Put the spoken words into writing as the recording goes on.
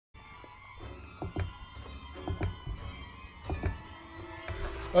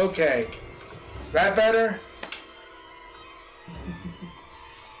Okay. Is that better?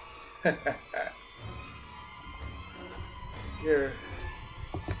 Here.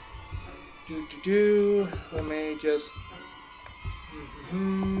 Let me just...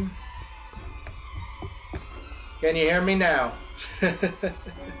 Can you hear me now?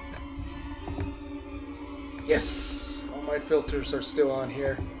 Yes! All my filters are still on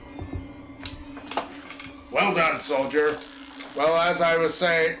here. Well done, soldier. Well, as I was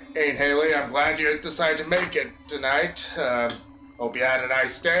saying, Haley, I'm glad you decided to make it tonight. Hope you had a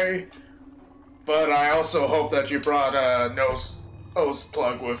nice day. But I also hope that you brought a nose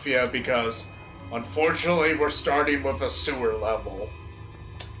plug with you, because unfortunately we're starting with a sewer level.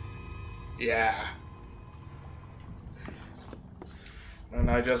 Yeah. And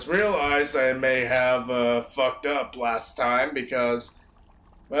I just realized I may have fucked up last time because,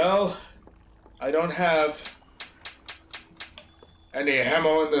 well, I don't have any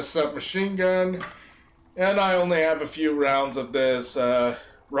ammo in this submachine gun, and I only have a few rounds of this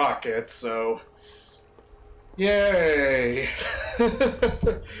rocket, so yay!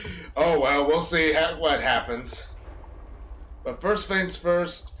 Oh well, we'll see what happens. But first things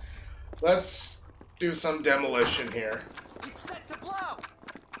first, let's do some demolition here. It's set to blow.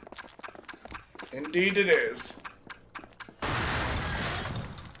 Indeed it is.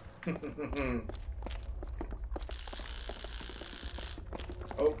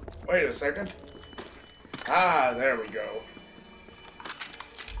 Oh, wait a second. Ah, there we go.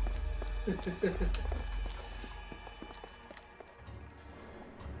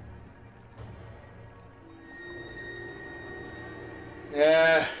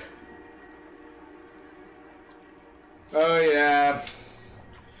 Yeah. Oh, yeah.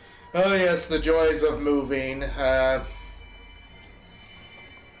 Oh, yes, the joys of moving. Yep,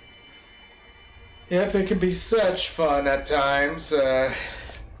 it can be such fun at times. I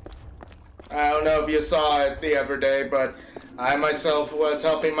don't know if you saw it the other day, but I myself was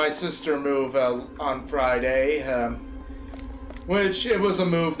helping my sister move on Friday, which it was a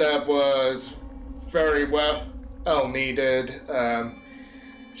move that was very well needed.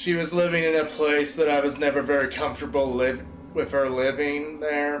 She was living in a place that I was never very comfortable with her living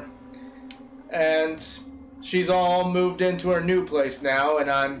there, and she's all moved into her new place now, and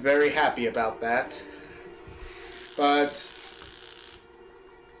I'm very happy about that. But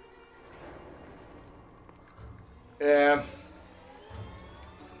yeah.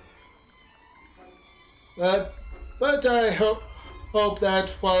 But I hope that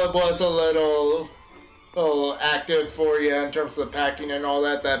while it was a little active for you in terms of the packing and all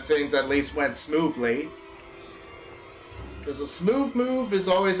that, that things at least went smoothly. Because a smooth move is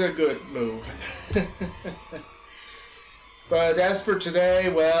always a good move. But as for today,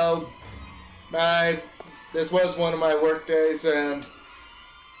 well, this was one of my work days, and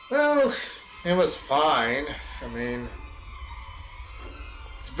well, it was fine. I mean,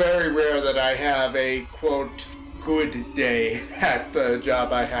 it's very rare that I have a, quote, good day at the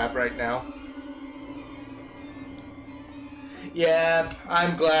job I have right now. Yeah,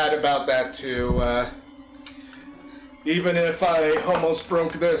 I'm glad about that too, even if I almost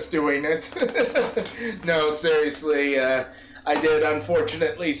broke this doing it. No, seriously, I did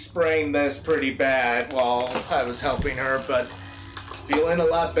unfortunately sprain this pretty bad while I was helping her, but it's feeling a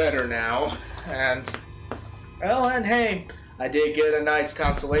lot better now. And, well, and hey, I did get a nice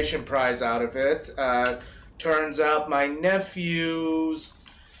consolation prize out of it. Turns out my nephew's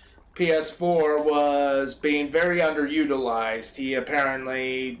PS4 was being very underutilized. He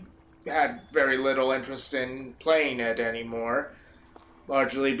apparently had very little interest in playing it anymore.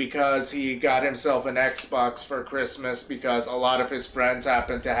 Largely because he got himself an Xbox for Christmas because a lot of his friends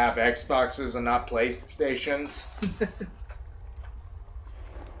happen to have Xboxes and not PlayStations.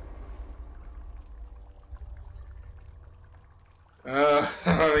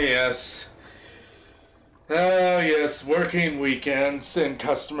 Oh yes. Oh yes, working weekends and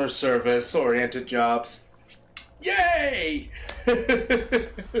customer service oriented jobs. Yay!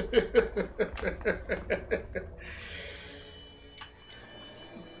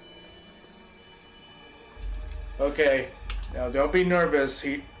 Okay, now don't be nervous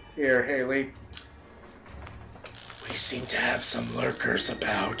here, Haley. We seem to have some lurkers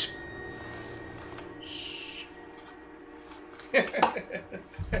about. Shh.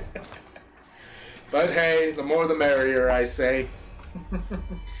 But hey, the more the merrier, I say.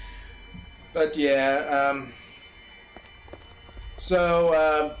 But yeah,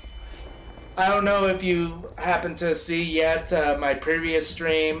 so, I don't know if you happen to see yet my previous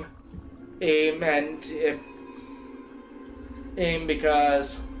stream,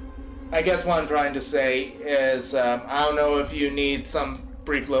 because I guess what I'm trying to say is I don't know if you need some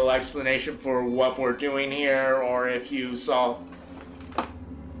brief little explanation for what we're doing here, or if you saw...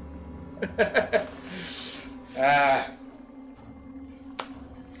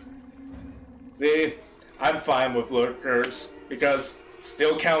 See, I'm fine with lurkers, because it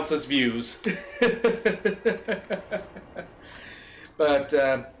still counts as views. But,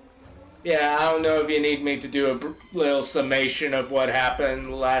 yeah, I don't know if you need me to do a little summation of what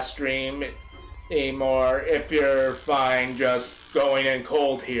happened last stream, or if you're fine just going in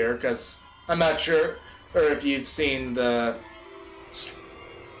cold here, because I'm not sure or if you've seen the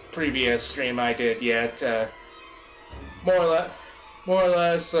previous stream I did yet. More or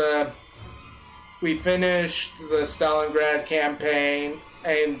less, we finished the Stalingrad campaign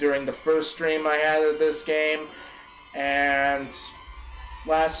and during the first stream I had of this game, and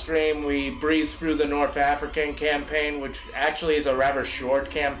last stream we breezed through the North African campaign, which actually is a rather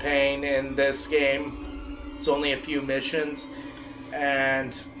short campaign in this game. It's only a few missions.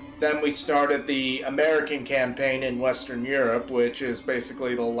 And then we started the American campaign in Western Europe, which is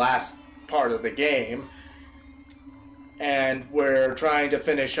basically the last part of the game. And we're trying to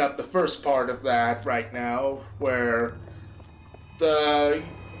finish up the first part of that right now, where the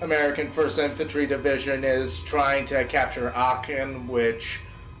American 1st Infantry Division is trying to capture Aachen, which...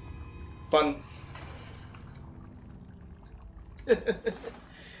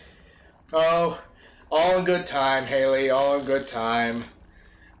 Oh, all in good time, Haley, all in good time.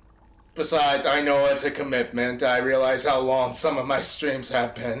 Besides, I know it's a commitment. I realize how long some of my streams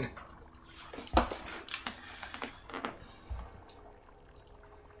have been.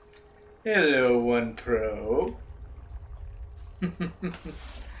 Hello, One Pro.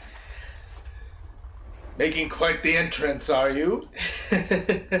 Making quite the entrance, are you?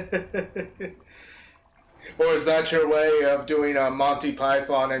 Or is that your way of doing a Monty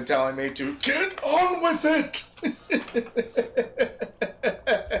Python and telling me to get on with it?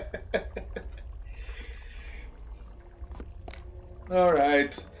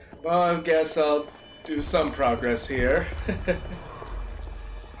 Alright. Well, I guess I'll do some progress here.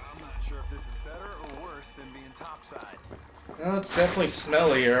 Well, it's definitely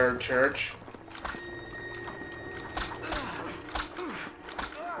smellier, Church.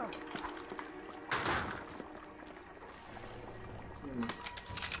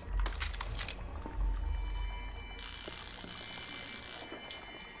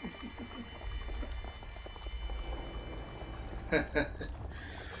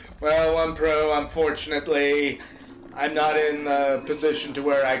 Well, One Pro, unfortunately, I'm not in a position to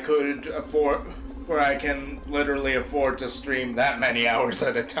where I could afford... where I can literally afford to stream that many hours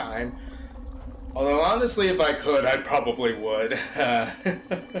at a time. Although, honestly, if I could, I probably would. I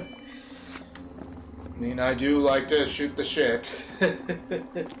mean, I do like to shoot the shit.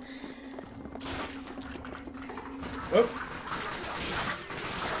 Whoop.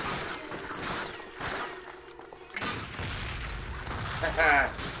 Haha.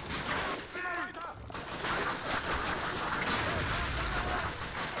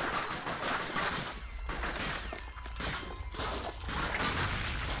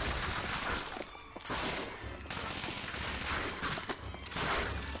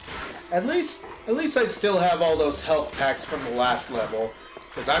 At least I still have all those health packs from the last level,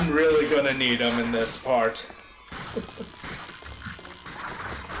 because I'm really gonna need them in this part.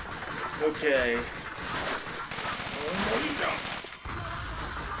 Okay. Oh, no, you don't.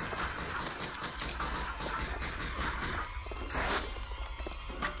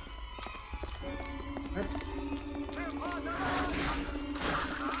 What?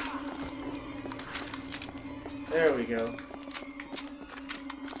 There we go.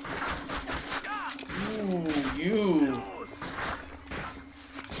 Ooh, you.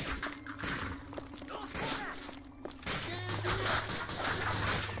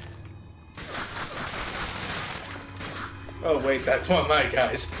 Oh wait, that's one of my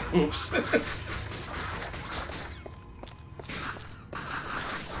guys. Oops.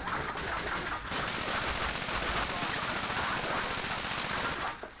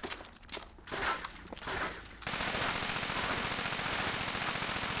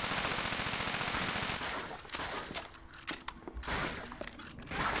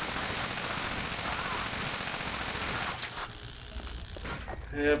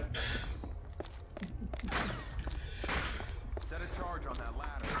 Yep. Set a charge on that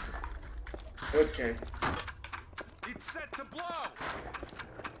ladder. Okay. It's set to blow.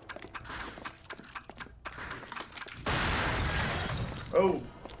 Oh.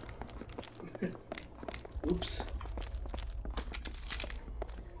 Oops.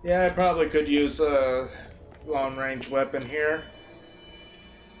 Yeah, I probably could use a long-range weapon here.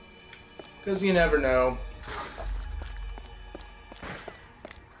 'Cause you never know.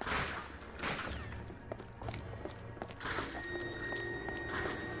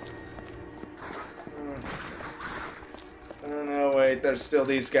 wait, there's still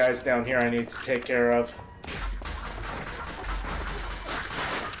these guys down here I need to take care of.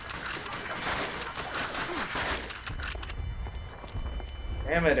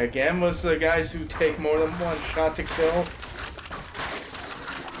 Damn it, again was the guys who take more than one shot to kill.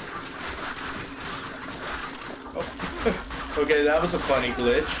 Oh. Okay, that was a funny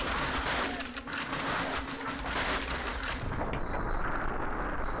glitch.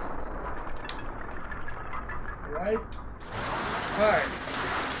 Right. Alright.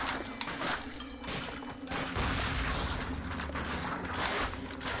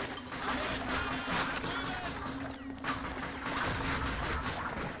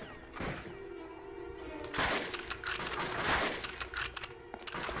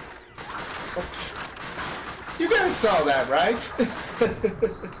 Oops. You guys saw that, right?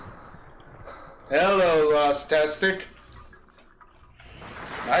 Hello, Lost Testic.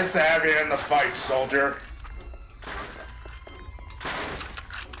 Nice to have you in the fight, soldier.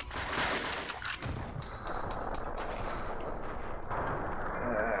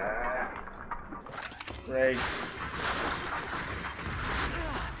 Right.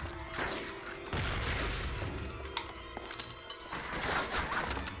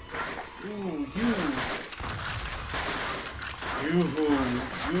 Ooh, you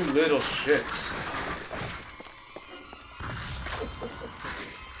little shits.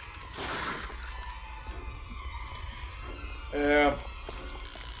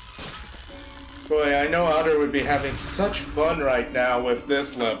 Boy, I know Otter would be having such fun right now with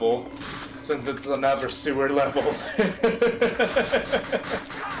this level, since it's another sewer level.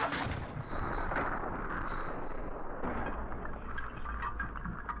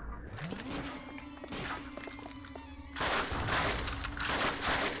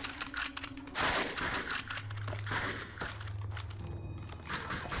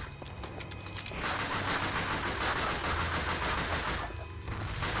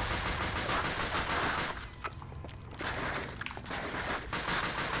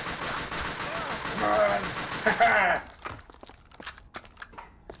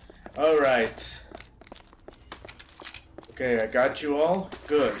 Alright. Okay, I got you all.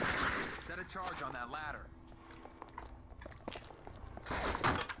 Good. Set a charge on that ladder.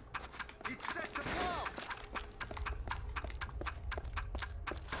 It's set to blow.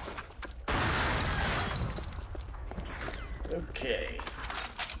 Okay.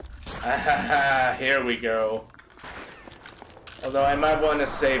 Ah, here we go. Although I might want to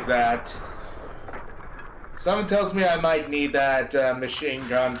save that. Someone tells me I might need that machine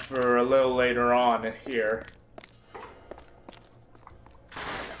gun for a little later on here.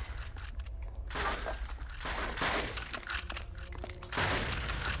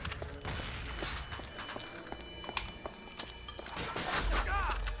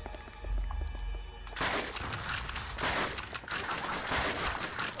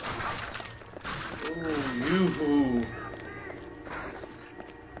 Ooh,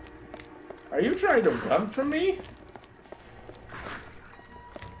 are you trying to run from me?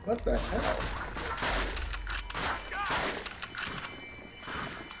 What the hell?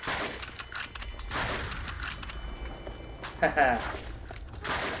 Haha.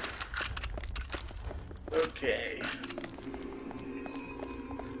 Okay.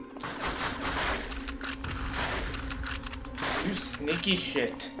 You sneaky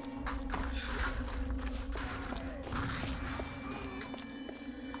shit.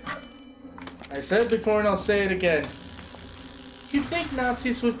 I said it before and I'll say it again. You'd think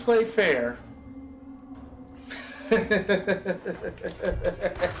Nazis would play fair. Yep.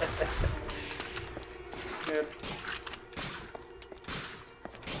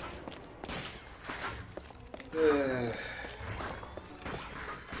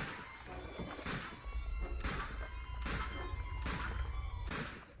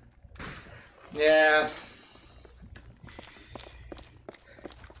 Yeah.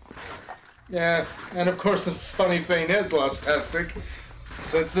 Yeah, and of course the funny thing is, Lost Testic,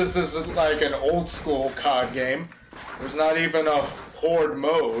 since this is like an old school COD game, there's not even a horde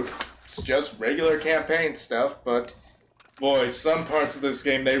mode. It's just regular campaign stuff, but boy, some parts of this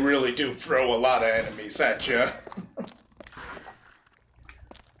game, they really do throw a lot of enemies at you.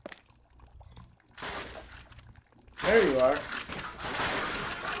 There you are.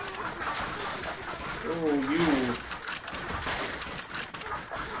 Oh, you.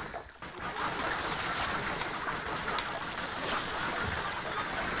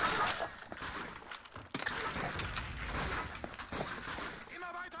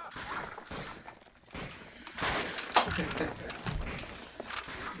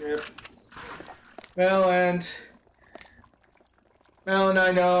 Yep. Well, and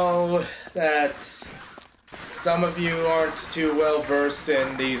I know that some of you aren't too well versed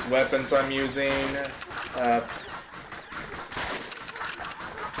in these weapons I'm using.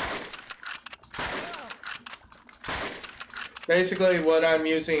 Basically, what I'm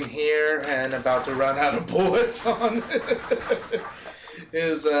using here, and about to run out of bullets on,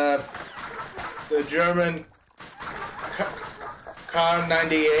 is the German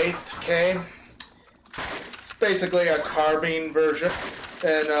Kar-98K. It's basically a carbine version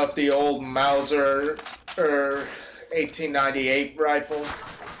and of the old Mauser 1898 rifle.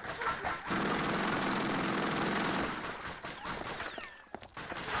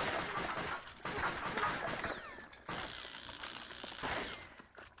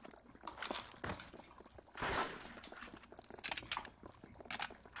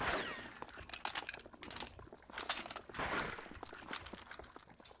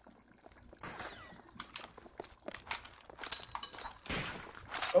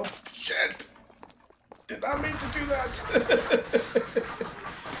 Oh, shit. Did not mean to do that.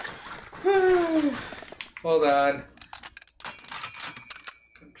 Hold on.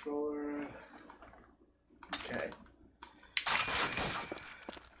 Controller. Okay.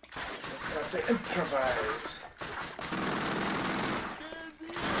 Just have to improvise.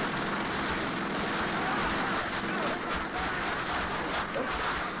 Oh,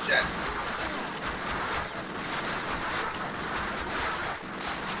 shit.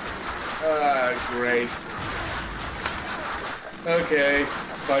 Great. Okay,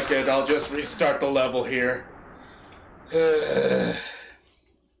 fuck it, I'll just restart the level here.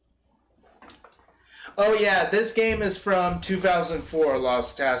 Oh yeah, this game is from 2004,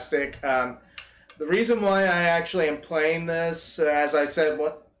 Lost-tastic. The reason why I actually am playing this, as I said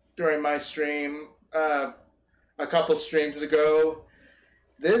during my stream a couple streams ago,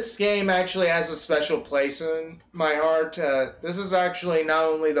 this game actually has a special place in my heart. This is actually not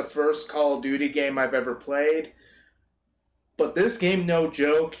only the first Call of Duty game I've ever played, but this game, no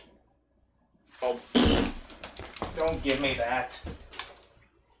joke. Oh, don't give me that.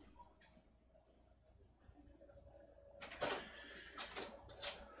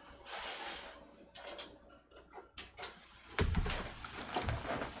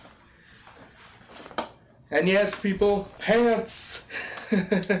 And yes, people, pants! Come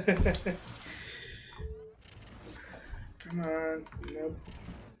on, nope.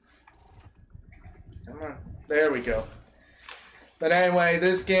 Come on, there we go. But anyway,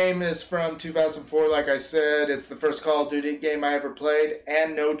 this game is from 2004, like I said. It's the first Call of Duty game I ever played,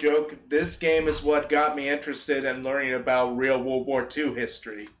 and no joke, this game is what got me interested in learning about real World War II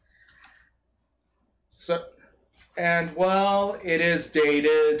history. So, and while it is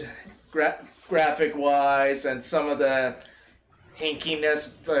dated, graphic-wise, and some of the hinkiness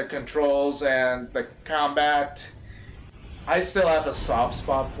of the controls and the combat, I still have a soft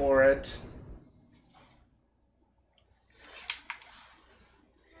spot for it.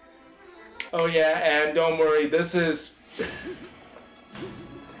 Oh yeah, and don't worry, this is...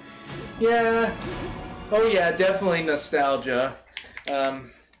 yeah. Oh yeah, definitely nostalgia. Okay,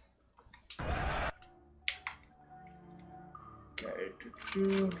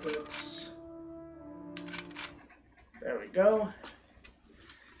 let's... there we go.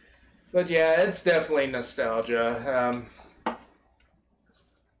 But yeah, it's definitely nostalgia.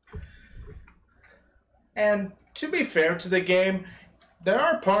 And to be fair to the game, there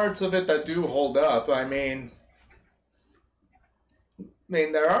are parts of it that do hold up. I mean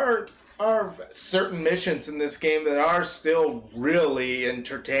there are certain missions in this game that are still really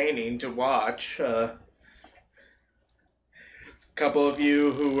entertaining to watch. A couple of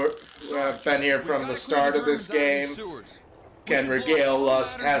you who have been here from the start of this game can regale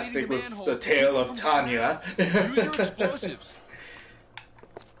Lost-tastic with the tale of Tanya. Use your explosives.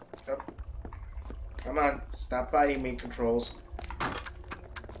 Oh. Come on, stop fighting me, controls.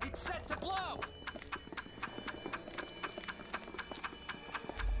 It's set to blow.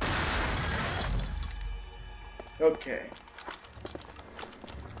 Okay.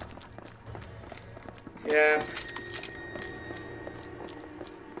 Yeah.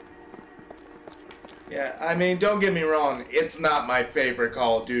 Yeah, I mean, don't get me wrong, it's not my favorite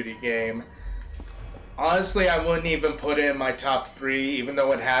Call of Duty game. Honestly, I wouldn't even put it in my top 3, even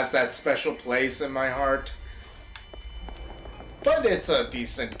though it has that special place in my heart. But it's a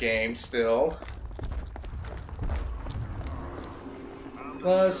decent game still.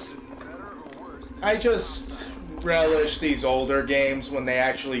 Plus, I just relish these older games when they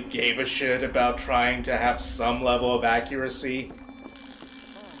actually gave a shit about trying to have some level of accuracy.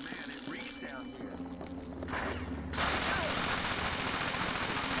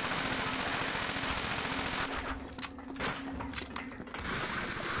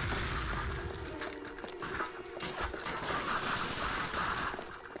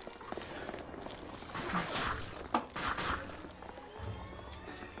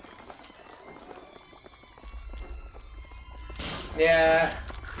 Yeah.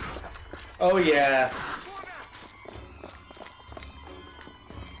 Oh yeah.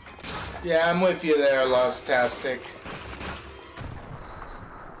 Yeah, I'm with you there, Lost-tastic.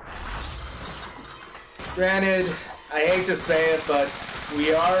 Granted, I hate to say it, but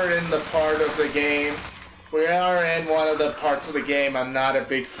we are in the part of the game. We are in one of the parts of the game I'm not a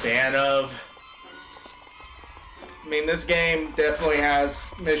big fan of. I mean, this game definitely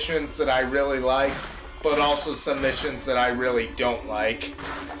has missions that I really like, but also some missions that I really don't like.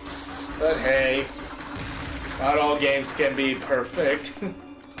 But hey, not all games can be perfect. In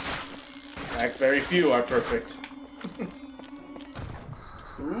fact, very few are perfect.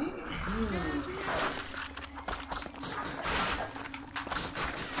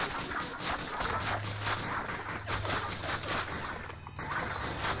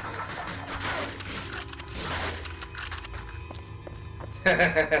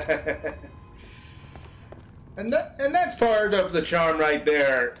 And that's part of the charm right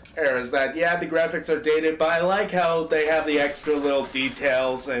there, is that, yeah, the graphics are dated, but I like how they have the extra little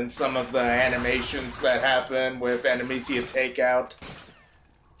details and some of the animations that happen with enemies you take out.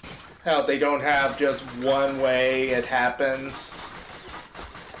 How they don't have just one way it happens.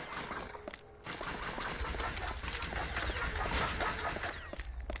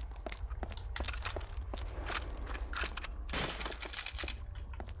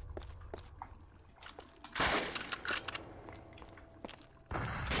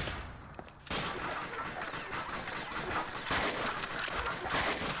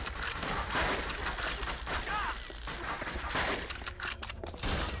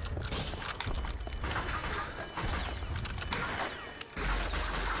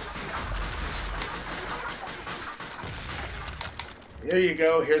 Here you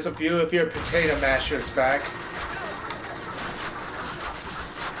go, here's a few of your potato mashers back.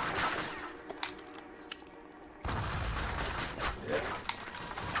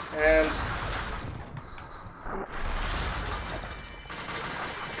 And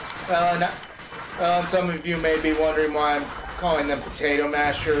and some of you may be wondering why I'm calling them potato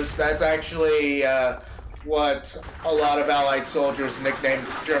mashers. That's actually what a lot of Allied soldiers nicknamed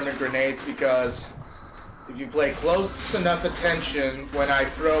German grenades, because if you pay close enough attention when I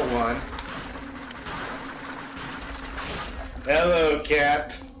throw one... Hello,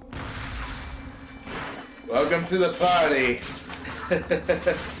 Cap. Welcome to the party.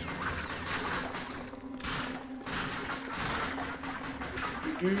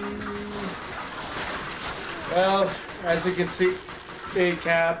 Well, as you can see, hey,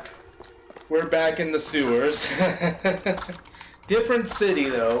 Cap, we're back in the sewers. Different city,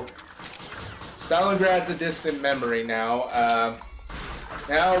 though. Stalingrad's a distant memory now.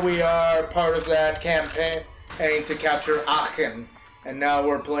 Now we are part of that campaign to capture Aachen, and now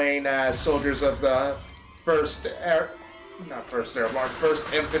we're playing as soldiers of the First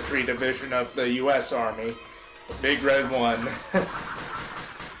Infantry Division of the U.S. Army, the Big Red One. There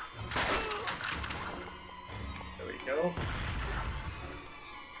we go.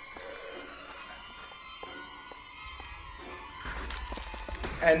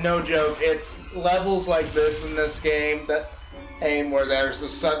 And no joke, it's levels like this in this game where there's a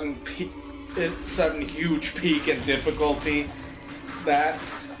sudden huge peak in difficulty. That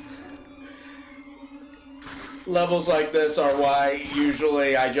levels like this are why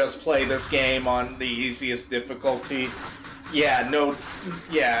usually I just play this game on the easiest difficulty.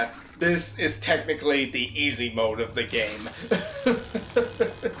 This is technically the easy mode of the game.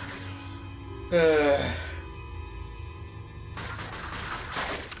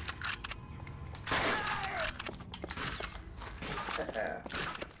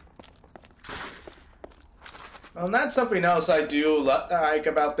 Well, and that's something else I do like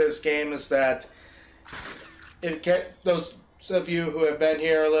about this game, is that those of you who have been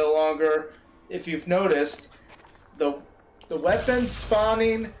here a little longer, if you've noticed, the weapon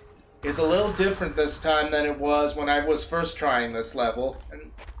spawning is a little different this time than it was when I was first trying this level,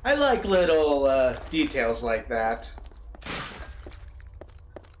 and I like little details like that.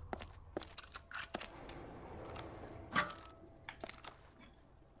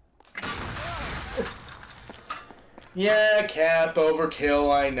 Yeah, Cap, overkill,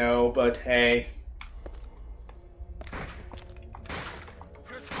 I know, but hey.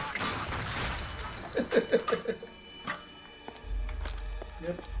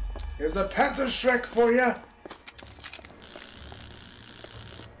 Yep. Here's a Panzerschreck for ya.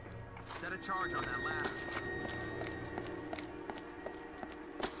 Set a charge on that ladder.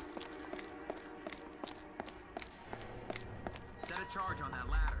 Set a charge on that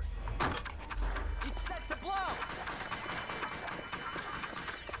ladder. It's set to blow.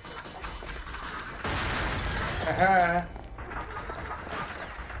 Haha.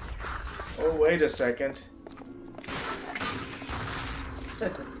 Oh, wait a second.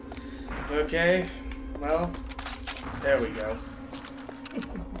 Okay, well, there we go.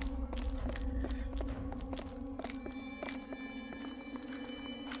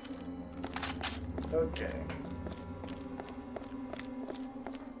 Okay.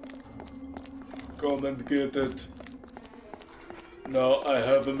 Come and get it. Now I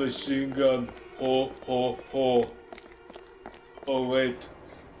have a machine gun. Ho, ho, ho. Oh wait,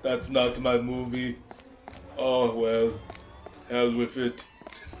 that's not my movie. Oh well, hell with it.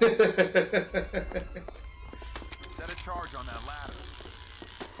 Set a charge on that ladder.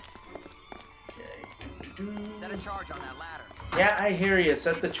 Okay. Set a charge on that ladder. Yeah, I hear you.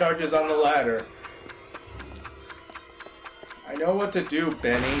 Set the charges on the ladder. I know what to do,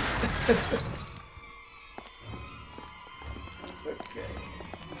 Benny. Okay.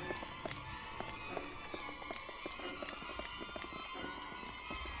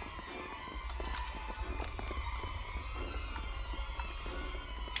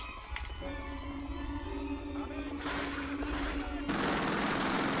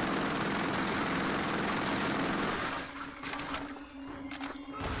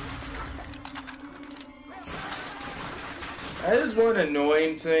 That is one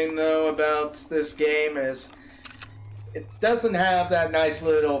annoying thing, though, about this game is it doesn't have that nice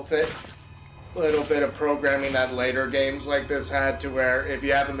little bit of programming that later games like this had, to where if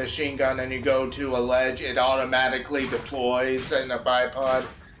you have a machine gun and you go to a ledge, it automatically deploys in a bipod.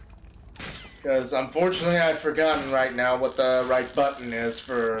 Because unfortunately, I've forgotten right now what the right button is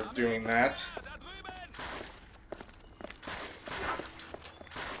for doing that.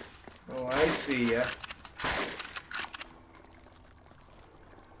 Oh, I see ya.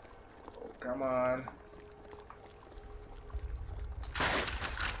 Oh, come on.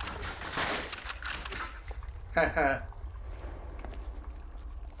 Haha.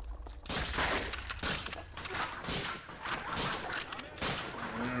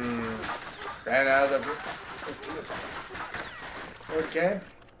 Ran out of it. Okay.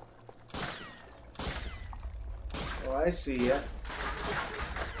 Oh, I see ya.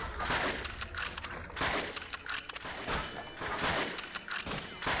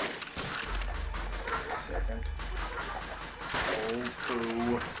 Second. Oh,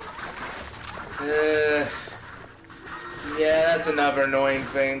 poo. Yeah, that's another annoying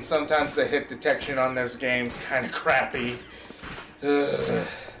thing. Sometimes the hit detection on this game's kind of crappy. Ugh.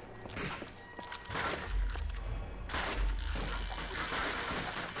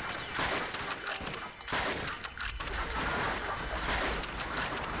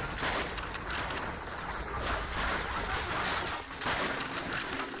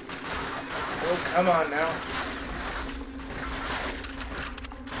 Oh, come on now.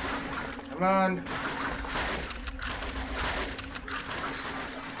 Come on.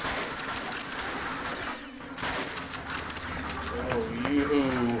 Oh, you.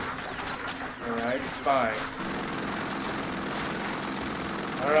 Alright, fine.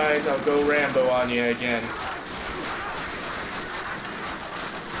 Alright, I'll go Rambo on you again.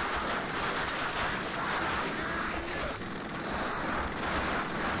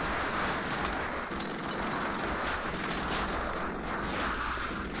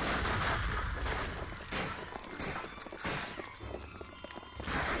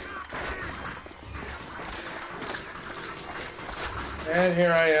 And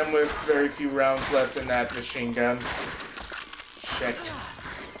here I am with very few rounds left in that machine gun. Shit.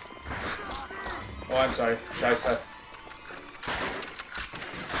 Oh, I'm sorry. Scheiße.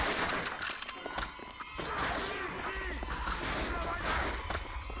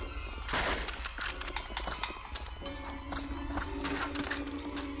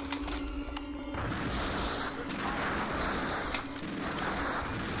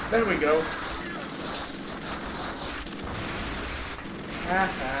 There we go.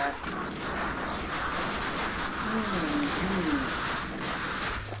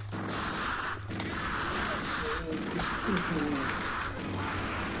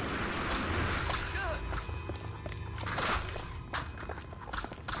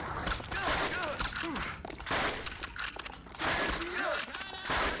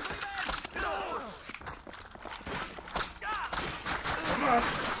 Come on.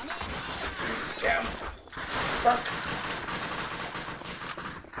 Damn. Fuck.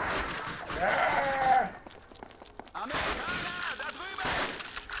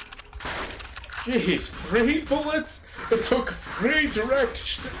 Jeez, 3 bullets? It took 3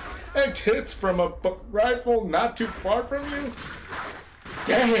 direct hits from a rifle not too far from you?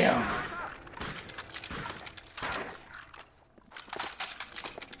 Damn!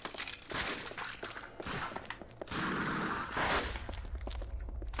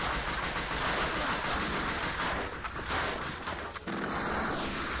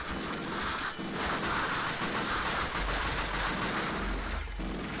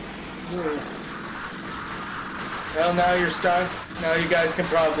 Well, now you're stuck. Now you guys can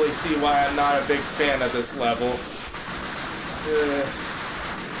probably see why I'm not a big fan of this level.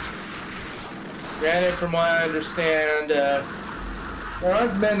 Granted, from what I understand, there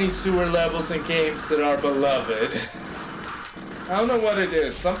aren't many sewer levels in games that are beloved. I don't know what it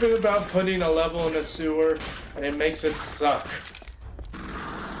is. Something about putting a level in a sewer, and it makes it suck. Set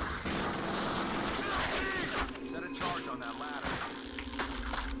a charge on that ladder.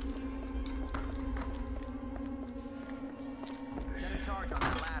 Set a charge on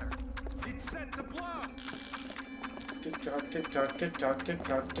that ladder. It's set to blow. Tick tock, tick tock, tick tock, tick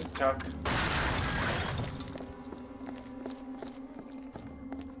tock, tick tock.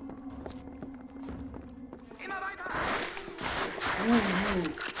 Ooh.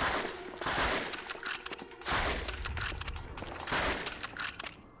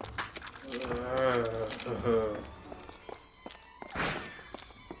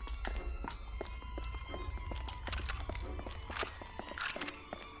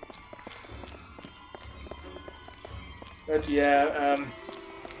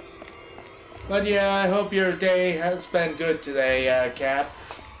 But yeah, I hope your day has been good today, Cap.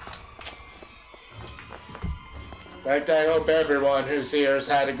 In fact, I hope everyone who's here has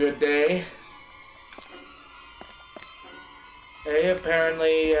had a good day. Hey,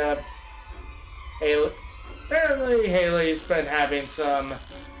 apparently Haley's been having some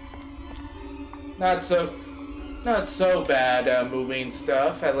not so bad moving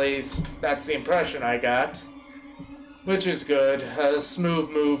stuff. At least that's the impression I got. Which is good. A smooth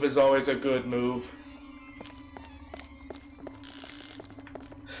move is always a good move.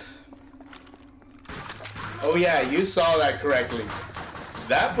 Oh yeah, you saw that correctly.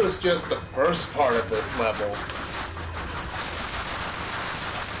 That was just the first part of this level.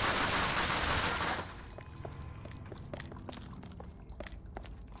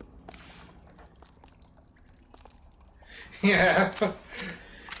 Yeah.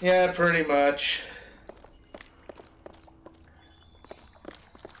 Yeah, pretty much.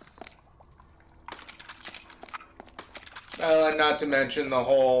 And not to mention the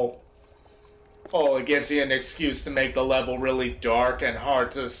whole... Oh, it gives you an excuse to make the level really dark and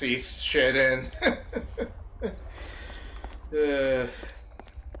hard to see shit in.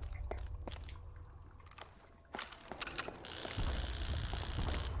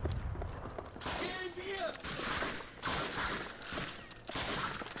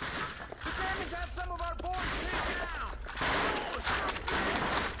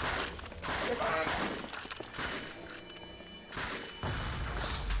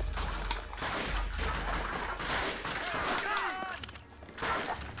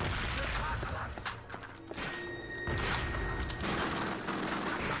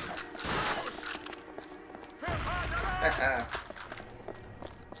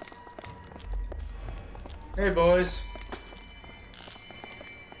 Hey, boys.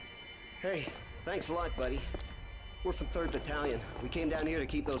 Hey, thanks a lot, buddy. We're from 3rd Battalion. We came down here to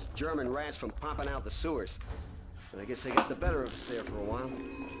keep those German rats from popping out the sewers. But I guess they got the better of us there for a while.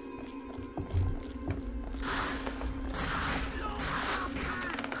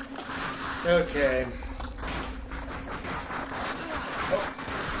 Okay. Oh.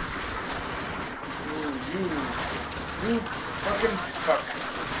 You fucking fuck.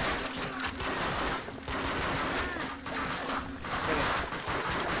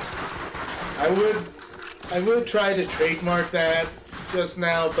 I would try to trademark that just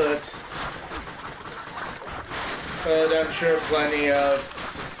now, but I'm sure plenty of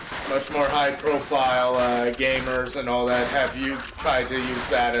much more high-profile gamers and all that have you tried to use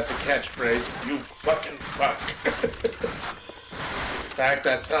that as a catchphrase. You fucking fuck. In fact,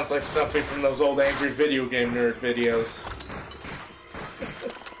 that sounds like something from those old Angry Video Game Nerd videos.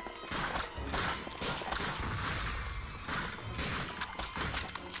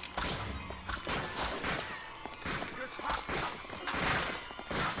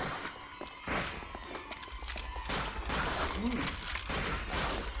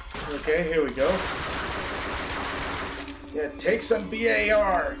 Okay, here we go. Yeah, take some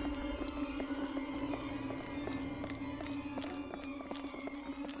BAR.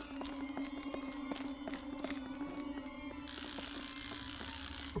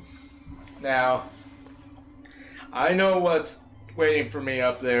 Now, I know what's waiting for me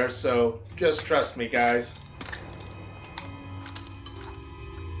up there, so just trust me, guys.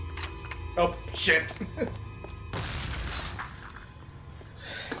 Oh, shit.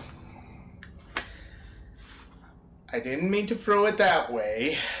 I didn't mean to throw it that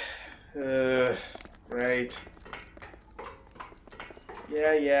way. Right.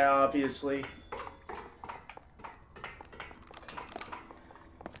 Yeah, obviously.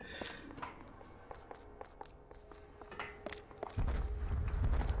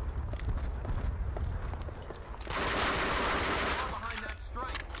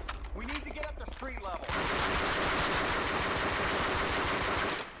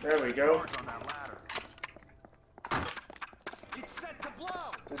 There we go. Charge on that ladder. It's set to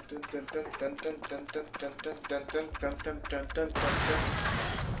blow.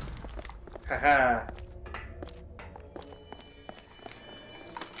 Haha.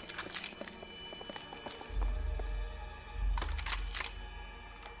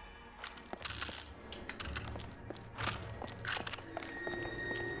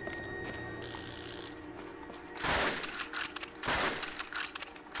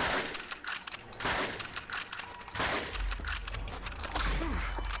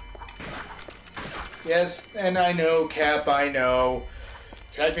 Yes, and I know, Cap, I know.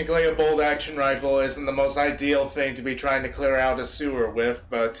 Technically, a bolt action rifle isn't the most ideal thing to be trying to clear out a sewer with,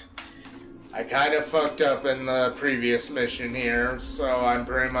 but I kind of fucked up in the previous mission here, so I'm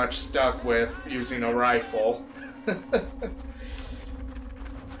pretty much stuck with using a rifle.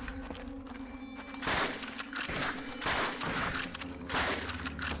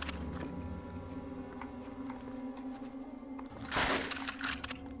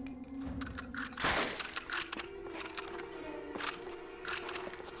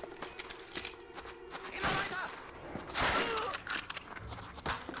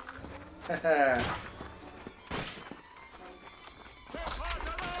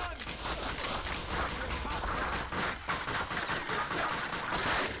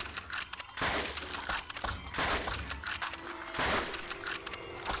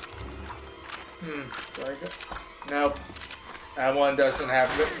 Do I get? Nope. That one doesn't have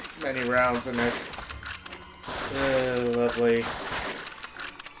many rounds in it. Lovely.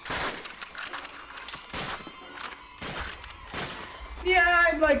 Yeah,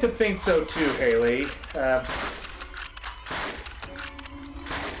 I'd like to think so too, Haley.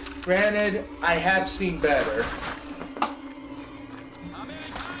 Granted, I have seen better.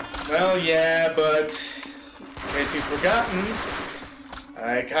 Well, yeah, but in case you've forgotten,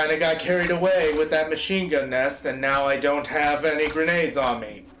 I kind of got carried away with that machine gun nest, and now I don't have any grenades on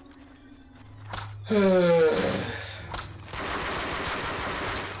me.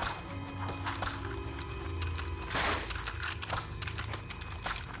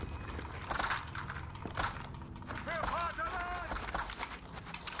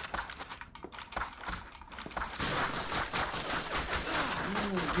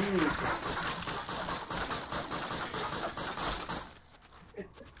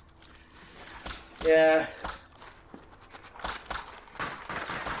 Yeah.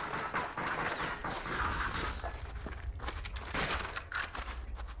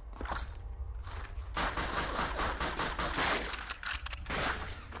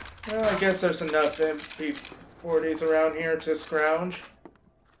 Well, I guess there's enough MP40s around here to scrounge.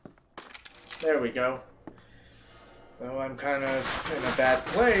 There we go. Though I'm kind of in a bad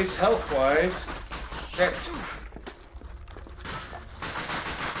place, health-wise. Shit.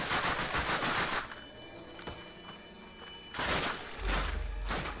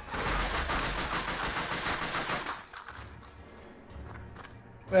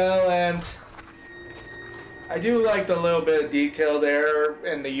 Well, and I do like the little bit of detail there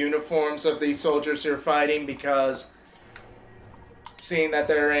in the uniforms of these soldiers you're fighting, because seeing that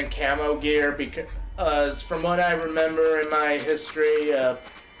they're in camo gear, because from what I remember in my history,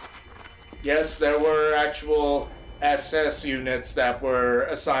 yes, there were actual SS units that were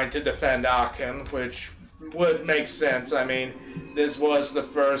assigned to defend Aachen, which would make sense. I mean, this was the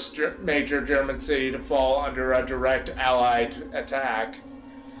first major German city to fall under a direct Allied attack.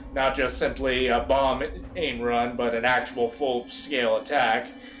 Not just simply a bombing run, but an actual full-scale attack.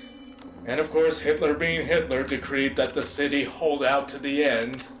 And of course, Hitler being Hitler decreed that the city hold out to the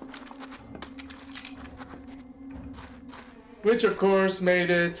end. Which of course made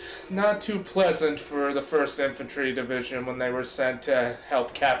it not too pleasant for the 1st Infantry Division when they were sent to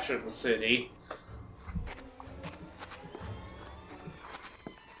help capture the city.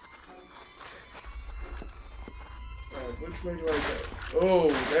 Which way do I go? Oh,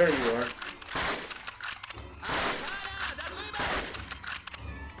 there you are.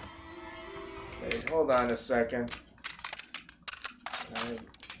 Wait, hold on a second.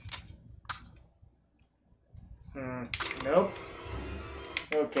 Nope.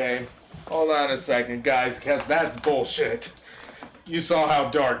 Okay, hold on a second, guys, because that's bullshit. You saw how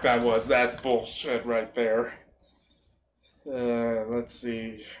dark that was. That's bullshit right there. Let's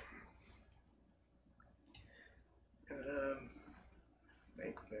see.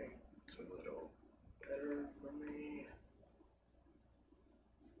 Make things a little better for me.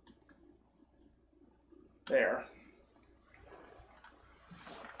 There.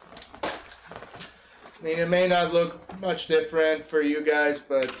 I mean, it may not look much different for you guys,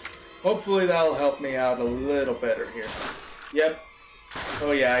 but hopefully that'll help me out a little better here. Yep.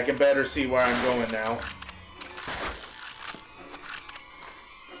 Oh yeah, I can better see where I'm going now.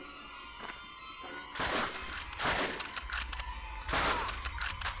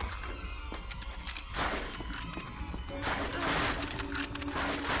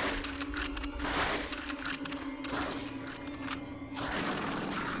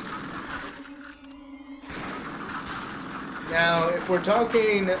 Now, if we're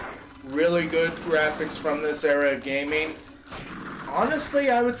talking really good graphics from this era of gaming, honestly,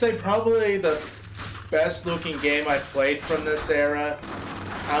 I would say probably the best looking game I've played from this era.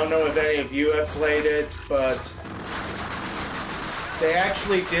 I don't know if any of you have played it, but they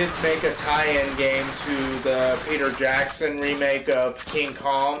actually did make a tie-in game to the Peter Jackson remake of King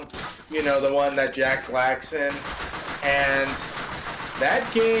Kong. You know, the one that Jack Black's in. And that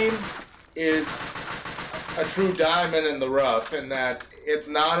game is a true diamond in the rough in that it's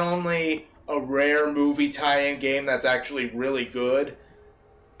not only a rare movie tie-in game that's actually really good,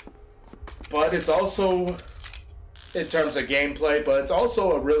 but it's also, in terms of gameplay, but it's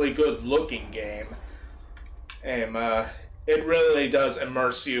also a really good looking game. And it really does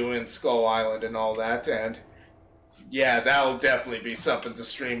immerse you in Skull Island and all that, and yeah, that'll definitely be something to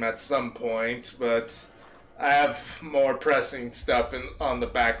stream at some point, but I have more pressing stuff on the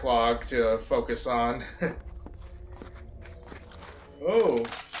backlog to focus on. Oh.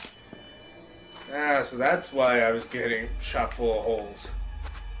 Ah, so that's why I was getting shot full of holes.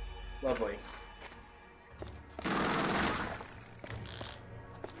 Lovely.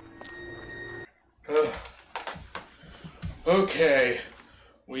 Okay.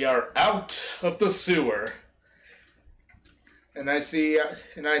 We are out of the sewer. And I see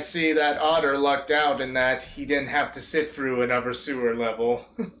that Otter lucked out in that he didn't have to sit through another sewer level.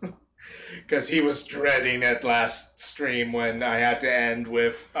 Because he was dreading it last stream when I had to end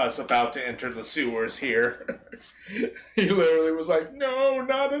with us about to enter the sewers here. He literally was like, no,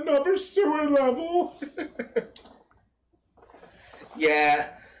 not another sewer level. Yeah.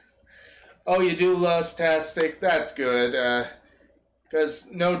 Oh, you do Lust-tastic? That's good.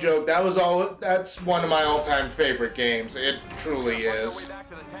 Because, no joke, that's one of my all-time favorite games. It truly is.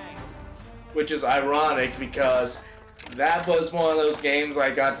 Which is ironic because that was one of those games I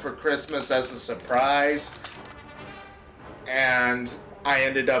got for Christmas as a surprise. And I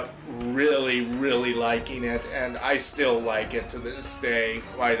ended up really, really liking it. And I still like it to this day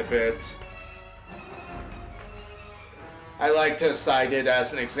quite a bit. I like to cite it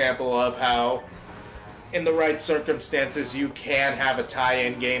as an example of how, in the right circumstances, you can have a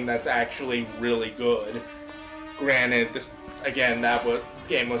tie-in game that's actually really good. Granted, again, that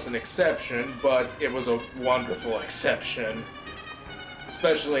game was an exception, but it was a wonderful exception.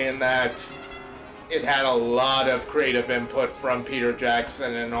 Especially in that it had a lot of creative input from Peter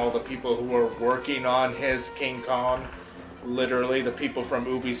Jackson and all the people who were working on his King Kong. Literally, the people from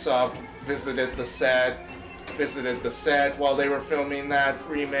Ubisoft visited the set while they were filming that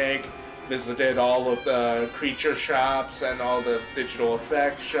remake, visited all of the creature shops and all the digital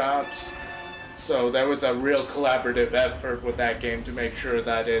effects shops. So there was a real collaborative effort with that game to make sure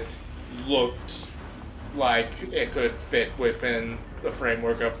that it looked like it could fit within the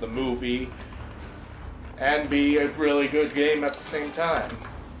framework of the movie and be a really good game at the same time.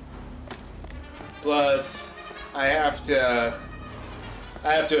 Plus, I have to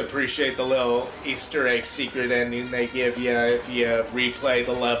appreciate the little Easter egg secret ending they give you if you replay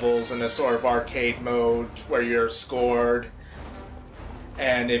the levels in a sort of arcade mode where you're scored.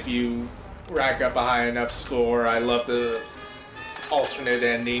 And if you rack up a high enough score, I love the alternate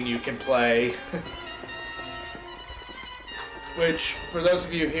ending you can play. Which, for those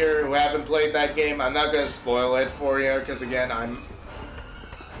of you here who haven't played that game, I'm not going to spoil it for you, because again, I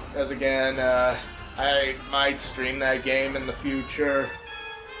might stream that game in the future.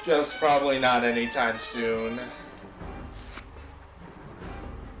 Just probably not anytime soon.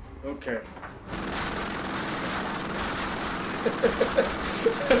 Okay.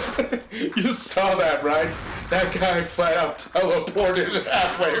 You saw that, right? That guy flat out teleported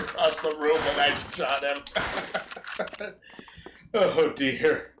halfway across the room and I shot him. Oh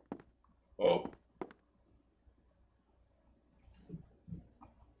dear. Oh.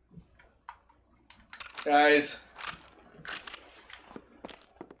 Guys,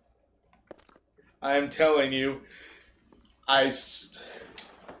 I am telling you, I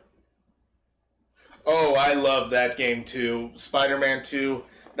love that game too. Spider-Man 2,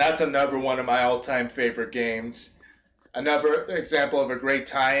 that's another one of my all-time favorite games. Another example of a great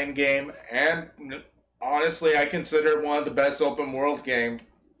tie-in game, and honestly, I consider it one of the best open-world games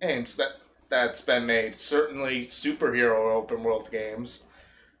that's been made. Certainly superhero open-world games.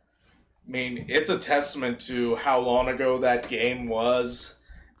 I mean, it's a testament to how long ago that game was,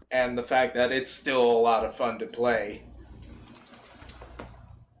 and the fact that it's still a lot of fun to play.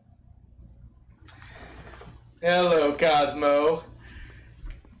 Hello, Cosmo.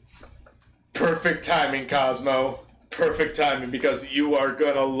 Perfect timing, Cosmo. Perfect timing, because you are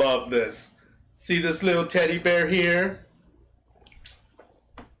gonna love this. See this little teddy bear here?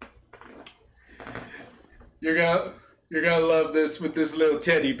 You're gonna love this with this little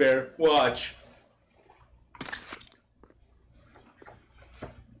teddy bear. Watch.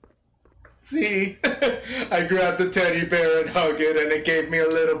 See? I grabbed the teddy bear and hugged it, and it gave me a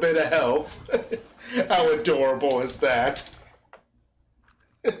little bit of health. How adorable is that?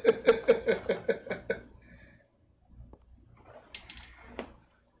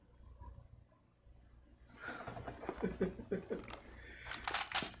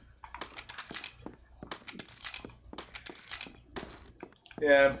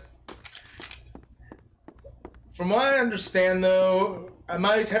 Yeah. From what I understand, though, I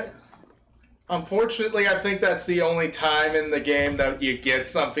might have... Unfortunately, I think that's the only time in the game that you get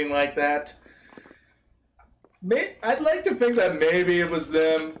something like that. I'd like to think that maybe it was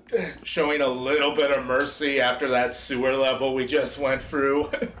them showing a little bit of mercy after that sewer level we just went through.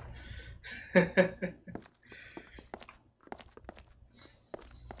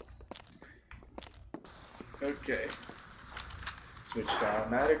 Okay. Switch to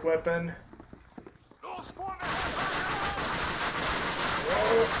automatic weapon.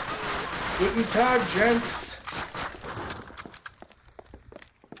 Oh, guten Tag, gents.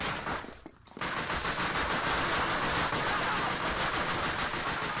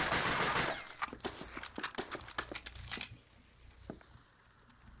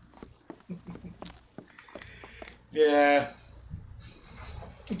 Yeah.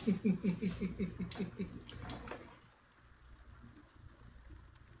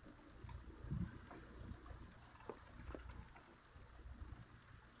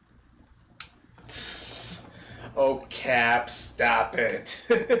 Oh, Cap, stop it.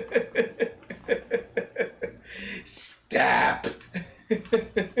 Stop.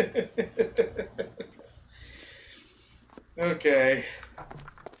 Okay.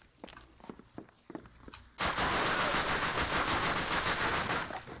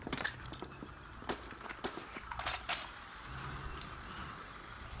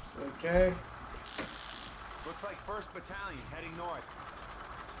 Okay. Looks like 1st Battalion heading north.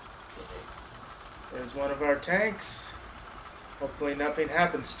 There's one of our tanks. Hopefully nothing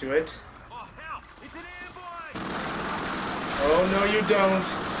happens to it. Oh, hell! It's an ambush! Oh, no you don't.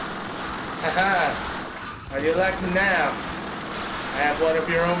 Haha. How do you like me now? I have one of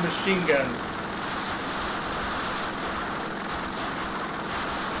your own machine guns.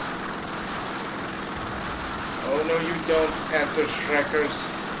 Oh, no you don't, Panzer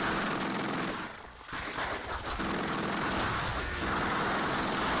Schreckers.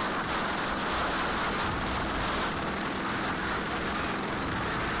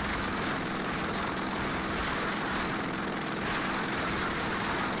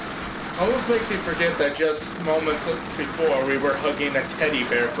 Almost makes you forget that just moments before we were hugging a teddy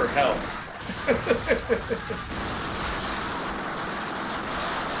bear for help.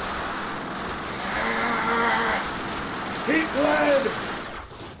 Heat blood!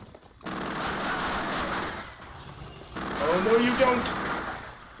 Oh no you don't!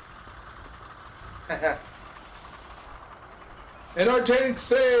 And our tank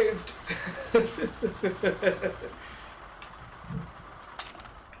saved!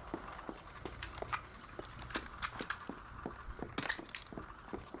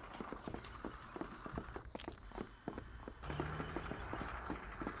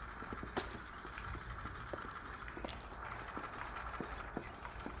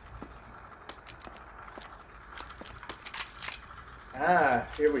 Ah,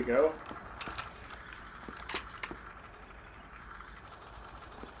 here we go.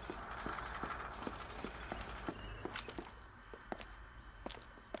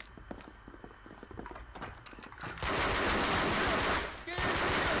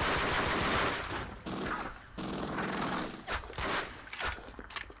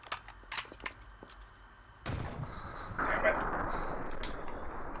 Damn it.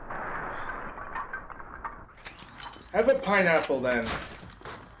 Have a pineapple then.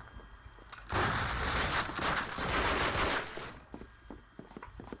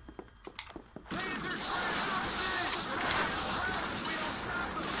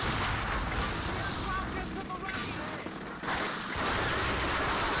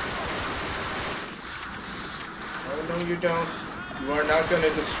 Oh no you don't. You are not going to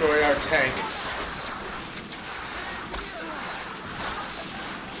destroy our tank.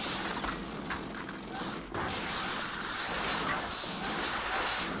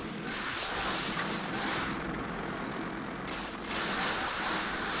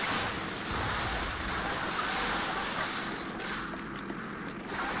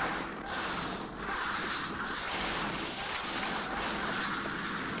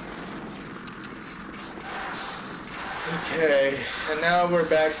 Okay, and now we're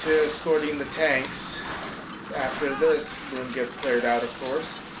back to escorting the tanks. After this room gets cleared out, of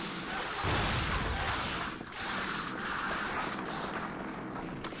course.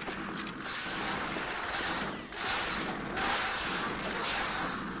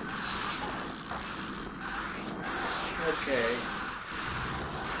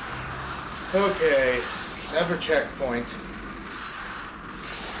 Okay, never checkpoint.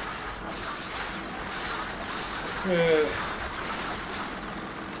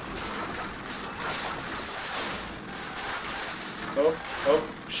 Oh,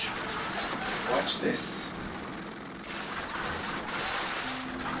 shh. Watch this.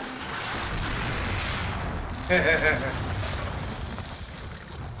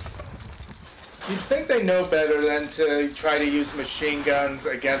 You'd think they know better than to try to use machine guns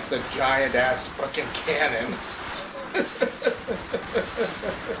against a giant-ass fucking cannon.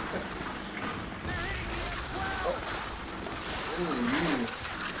 Ooh.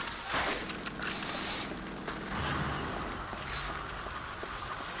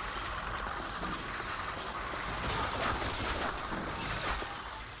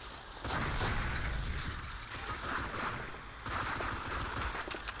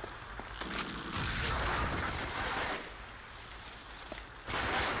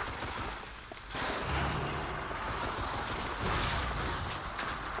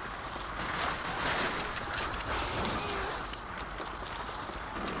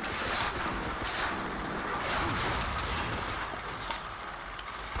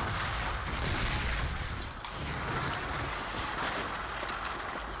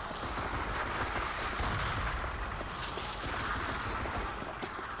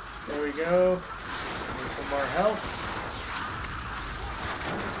 There we go. Need some more help.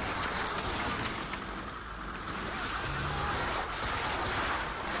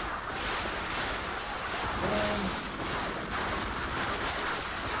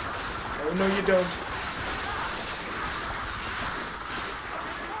 Oh, no, you don't.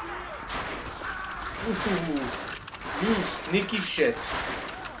 Ooh, you sneaky shit.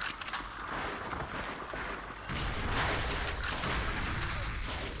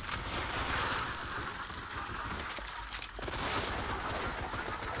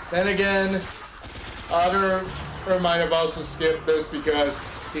 Then again, Otter might have also skipped this because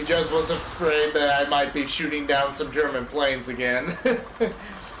he just was afraid that I might be shooting down some German planes again.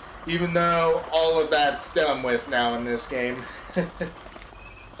 Even though all of that's done with now in this game. Those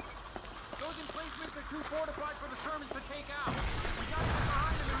emplacements are too fortified for the Shermans to take out. We got to get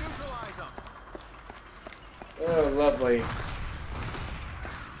behind them and neutralize them. Oh, lovely.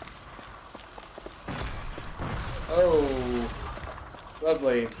 Oh,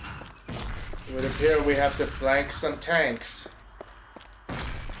 lovely. It would appear we have to flank some tanks.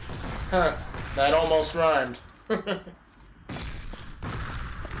 Huh, that almost rhymed. And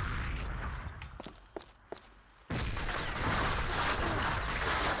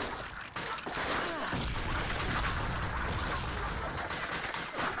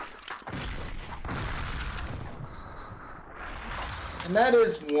that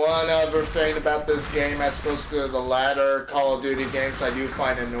is one other thing about this game as opposed to the latter Call of Duty games I do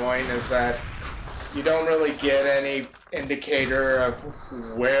find annoying, is that you don't really get any indicator of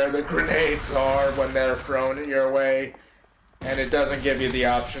where the grenades are when they're thrown your way, and it doesn't give you the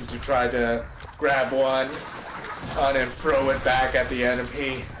option to try to grab one and throw it back at the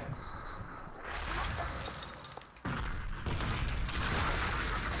enemy.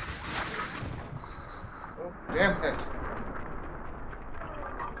 Oh, damn it.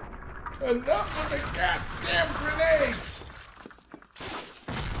 Enough with the goddamn grenades!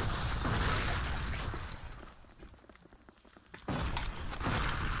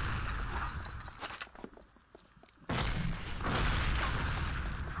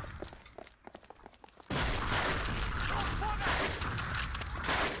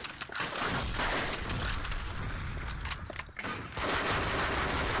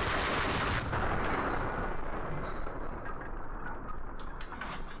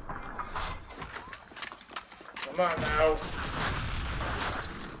 Come on now.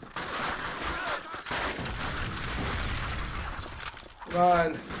 Come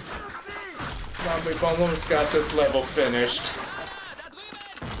on. Come on, we've almost got this level finished.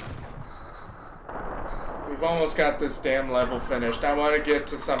 We've almost got this damn level finished. I want to get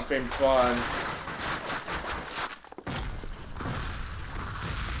to something fun.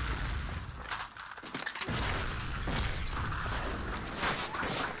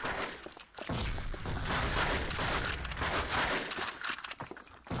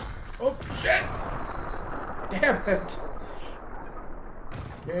 Oh, shit! Damn it!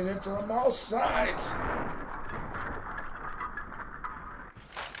 Getting it from all sides.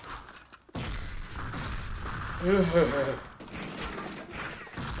 Where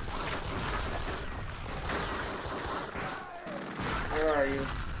are you?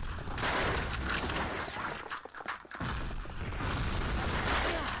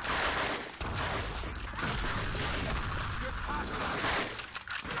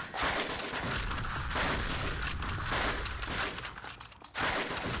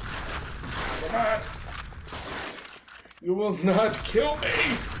 Come on. You will not kill me.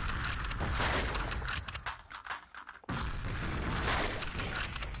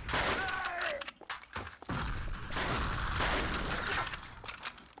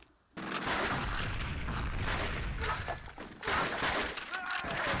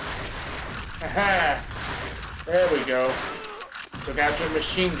 Aha! There we go. Took out your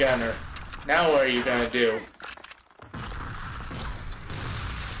machine gunner. Now what are you gonna do?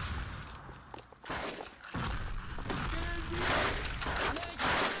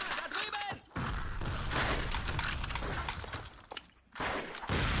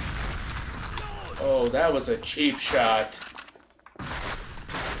 Oh, that was a cheap shot.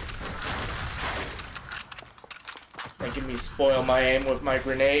 Making me spoil my aim with my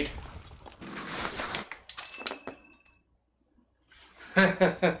grenade.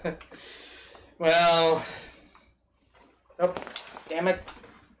 Well, oh, damn it.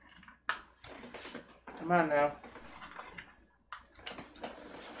 Come on now.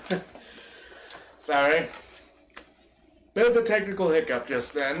 Sorry. Bit of a technical hiccup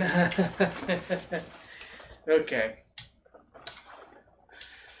just then. Okay.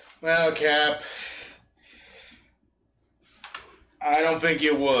 Well, Cap, I don't think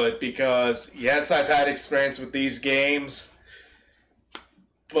you would, because yes, I've had experience with these games,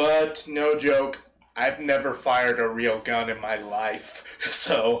 but no joke, I've never fired a real gun in my life,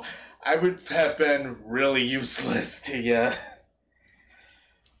 so I would have been really useless to you.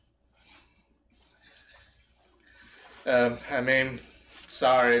 I mean,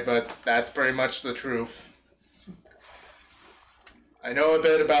 sorry, but that's pretty much the truth. I know a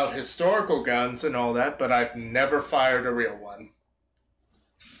bit about historical guns and all that, but I've never fired a real one.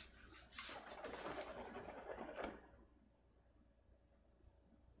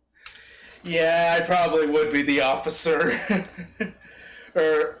 Yeah, I probably would be the officer.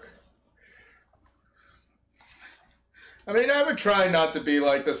 I mean, I would try not to be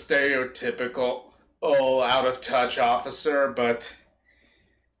like the stereotypical, oh, out-of-touch officer, but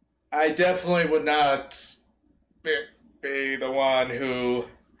I definitely would not be the one who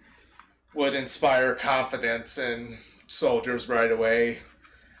would inspire confidence in soldiers right away.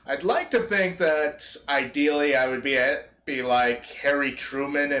 I'd like to think that ideally I would be like Harry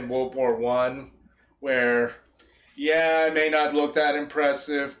Truman in World War I, where, yeah, I may not look that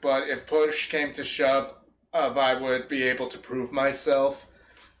impressive, but if push came to shove, I would be able to prove myself.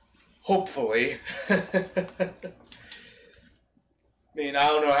 Hopefully. I mean, I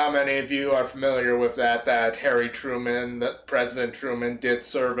don't know how many of you are familiar with that Harry Truman, that President Truman did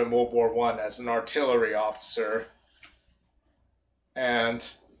serve in World War I as an artillery officer. And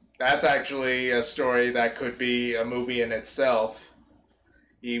that's actually a story that could be a movie in itself.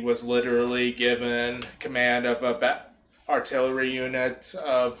 He was literally given command of a artillery unit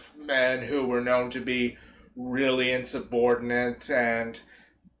of men who were known to be really insubordinate and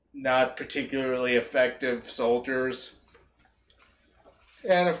not particularly effective soldiers.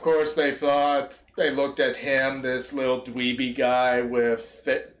 And of course they looked at him, this little dweeby guy with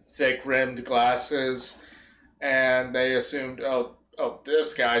thick-rimmed glasses, and they assumed, oh,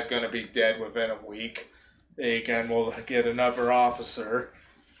 this guy's gonna be dead within a week. Again, we'll get another officer.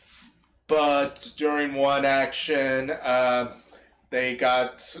 But during one action,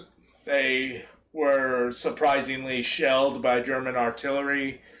 they were surprisingly shelled by German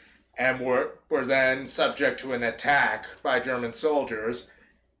artillery and were then subject to an attack by German soldiers.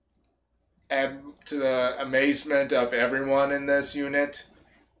 And to the amazement of everyone in this unit,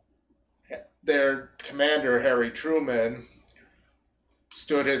 their commander, Harry Truman,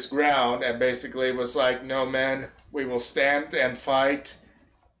 stood his ground and basically was like, no men, we will stand and fight.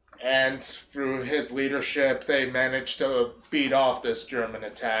 And through his leadership, they managed to beat off this German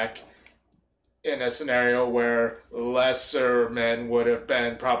attack in a scenario where lesser men would have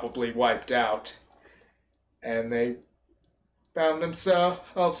been probably wiped out. And they found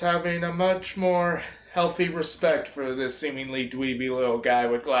themselves having a much more healthy respect for this seemingly dweeby little guy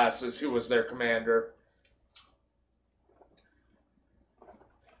with glasses who was their commander.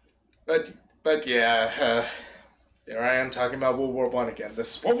 But yeah, here I am talking about World War I again.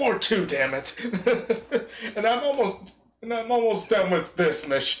 This is World War II, damn it. and I'm almost done with this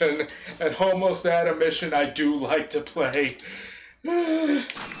mission, and almost at a mission I do like to play.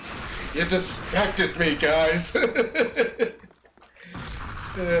 You distracted me, guys. Oh,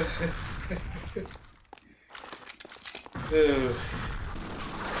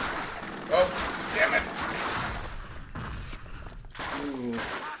 damn it. Ooh.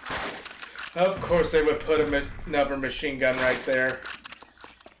 Of course they would put another machine gun right there.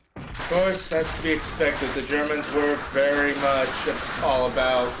 Of course, that's to be expected. The Germans were very much all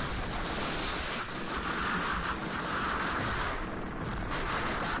about...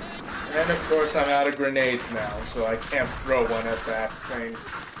 And of course I'm out of grenades now, so I can't throw one at that thing.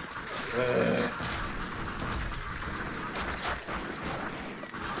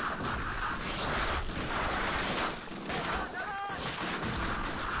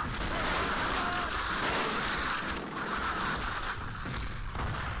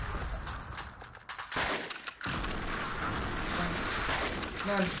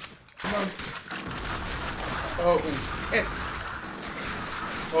 Come on, come on. Oh, heck.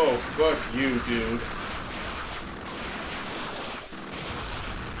 Oh, fuck you, dude.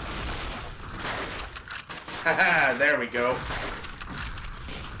 Haha, there we go.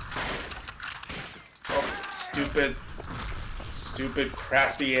 Oh, stupid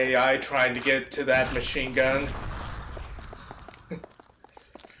crafty AI trying to get to that machine gun.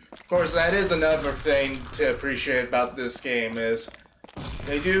 Of course, that is another thing to appreciate about this game is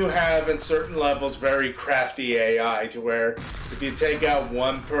they do have, in certain levels, very crafty AI to where if you take out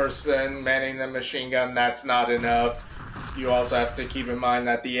one person manning the machine gun, that's not enough. You also have to keep in mind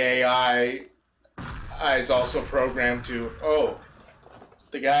that the AI is also programmed to, oh,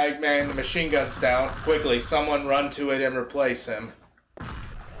 the guy manning the machine gun's down, quickly, someone run to it and replace him.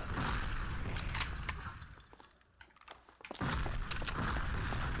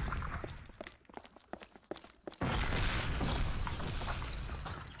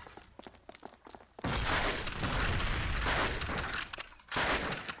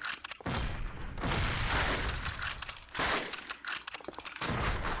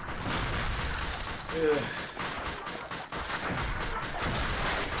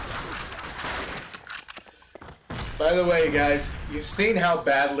 By the way, guys, you've seen how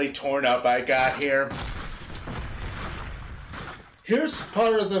badly torn up I got here. Here's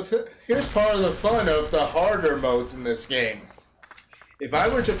part of the fun of the harder modes in this game. If I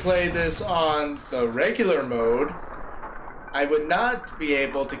were to play this on the regular mode, I would not be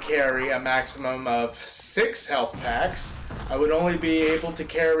able to carry a maximum of 6 health packs. I would only be able to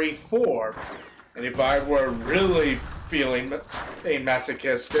carry 4. And if I were really feeling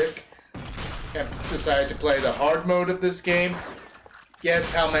masochistic and decided to play the hard mode of this game,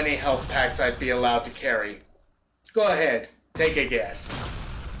 guess how many health packs I'd be allowed to carry. Go ahead, take a guess.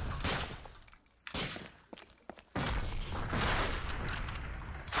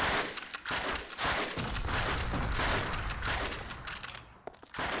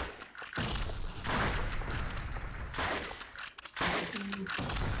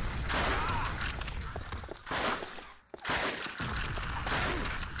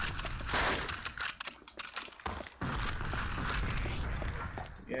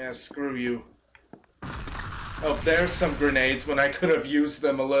 Yeah, screw you. Oh, there's some grenades when I could have used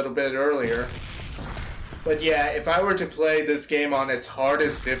them a little bit earlier. But yeah, if I were to play this game on its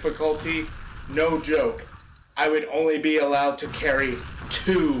hardest difficulty, no joke, I would only be allowed to carry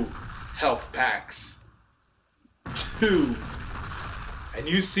 2 health packs. 2. And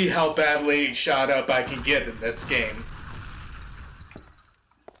you see how badly shot up I can get in this game.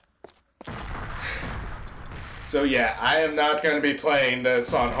 So yeah, I am not going to be playing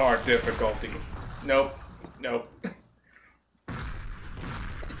this on hard difficulty. Nope. Nope.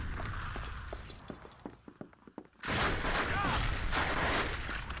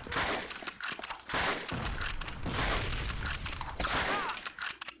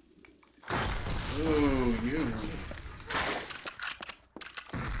 Ooh, you.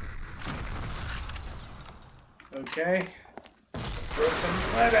 Okay. Throw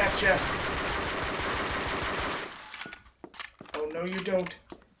some lead at ya. Oh, no, you don't.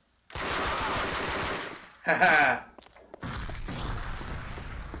 Haha.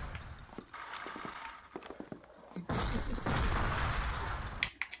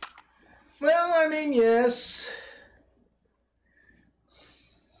 Well, I mean, yes.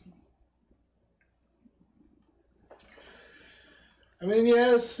 I mean,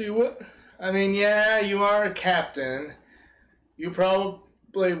 yes, you would. I mean, yeah, you are a captain. You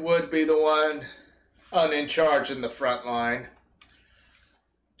probably would be the one in charge in the front line.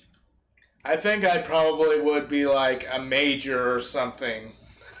 I think I probably would be like a major or something.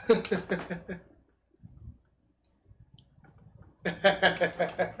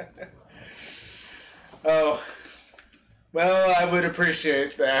 Oh, Well, I would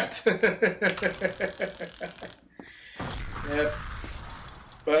appreciate that. Yep.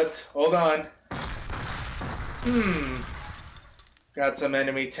 But, hold on. Got some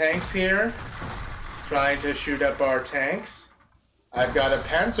enemy tanks here. Trying to shoot up our tanks. I've got a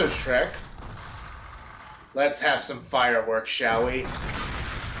Panzerschreck. Let's have some fireworks, shall we?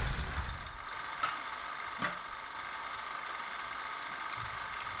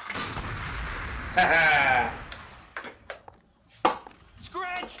 Haha!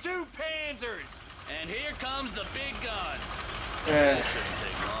 Scratch 2 Panzers! And here comes the big gun. Uh, This shouldn't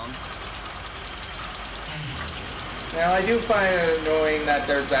take long. Now, I do find it annoying that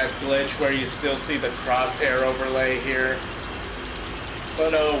there's that glitch where you still see the crosshair overlay here.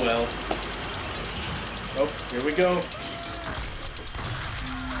 But oh well. Oh, here we go.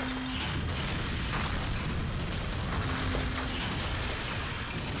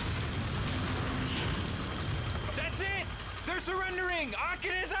 That's it! They're surrendering!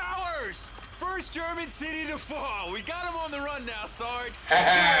 Aachen is ours! First German city to fall. We got them on the run now, Sarge.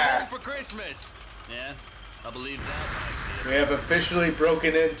 Home for Christmas. Yeah, I believe that when I see We have officially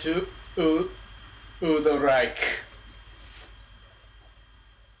broken into the Reich.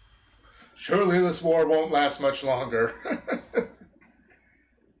 Surely this war won't last much longer. I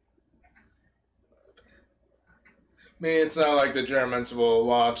mean, it's not like the Germans will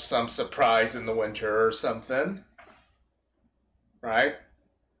launch some surprise in the winter or something. Right?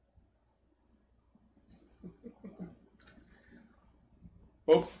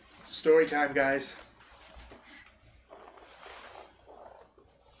 Oh, story time, guys.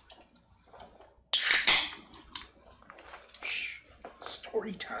 Shh.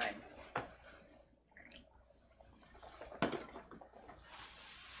 Story time.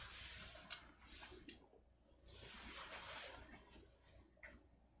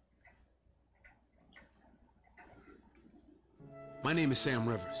 My name is Sam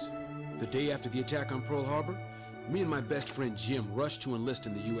Rivers. The day after the attack on Pearl Harbor, me and my best friend Jim rushed to enlist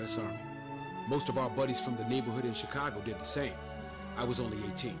in the U.S. Army. Most of our buddies from the neighborhood in Chicago did the same. I was only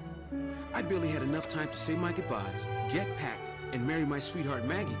 18. I barely had enough time to say my goodbyes, get packed, and marry my sweetheart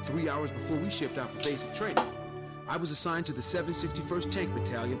Maggie 3 hours before we shipped out for basic training. I was assigned to the 761st Tank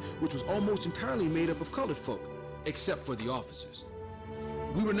Battalion, which was almost entirely made up of colored folk, except for the officers.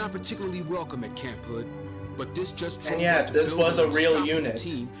 We were not particularly welcome at Camp Hood, but this just drove yeah, us to this build was an a real unstoppable unit.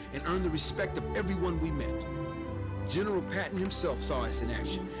 team and earn the respect of everyone we met. General Patton himself saw us in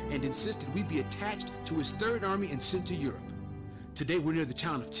action and insisted we be attached to his 3rd Army and sent to Europe. Today we're near the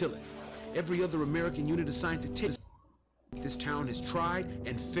town of Tillet. Every other American unit assigned to Tillet. This town has tried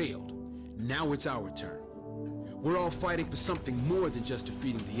and failed. Now it's our turn. We're all fighting for something more than just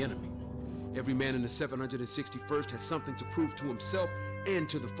defeating the enemy. Every man in the 761st has something to prove to himself and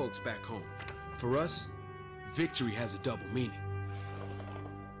to the folks back home. For us, victory has a double meaning.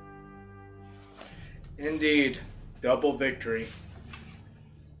 Indeed. Double victory.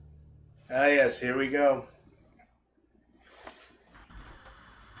 Ah yes, here we go.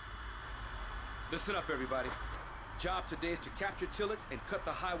 Listen up, everybody. Job today is to capture Tillet and cut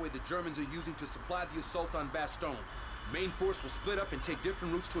the highway the Germans are using to supply the assault on Bastogne. Main force will split up and take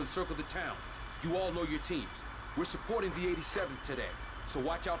different routes to encircle the town. You all know your teams. We're supporting the 87th today, so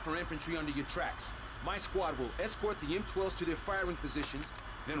watch out for infantry under your tracks. My squad will escort the M12s to their firing positions,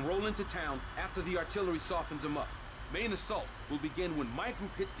 then roll into town after the artillery softens them up. Main assault will begin when my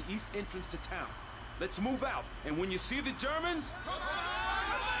group hits the east entrance to town. Let's move out, and when you see the Germans...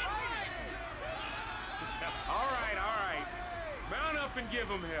 All right. Mount up and give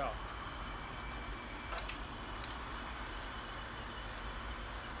them hell.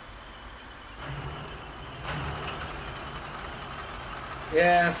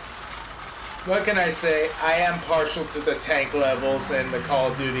 Yeah. What can I say? I am partial to the tank levels in the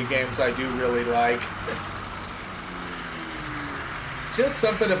Call of Duty games I do really like. It's just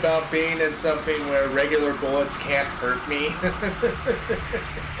something about being in something where regular bullets can't hurt me.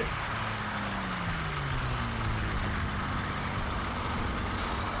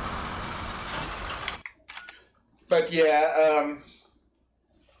 But yeah,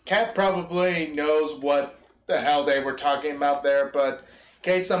 Cat probably knows what the hell they were talking about there, but in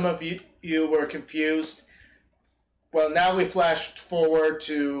case some of you were confused, well, now we flashed forward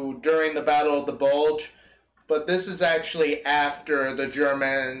to during the Battle of the Bulge, but this is actually after the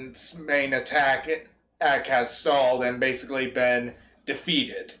Germans' main attack has stalled and basically been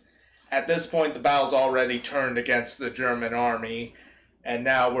defeated. At this point, the battle's already turned against the German army, and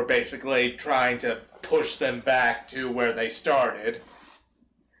now we're basically trying to push them back to where they started.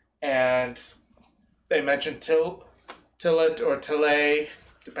 And they mentioned Tillet or Tillet,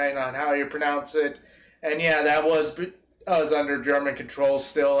 depending on how you pronounce it. And yeah, that was was under German control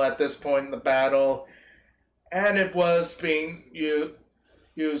still at this point in the battle, and it was being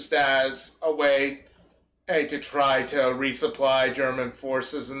used as a way to try to resupply German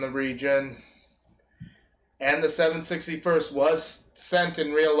forces in the region. And the 761st was sent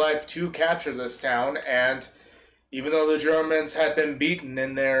in real life to capture this town, and even though the Germans had been beaten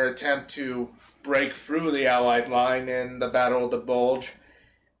in their attempt to break through the Allied line in the Battle of the Bulge,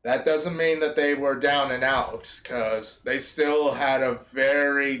 that doesn't mean that they were down and out, because they still had a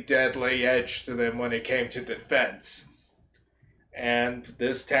very deadly edge to them when it came to defense. And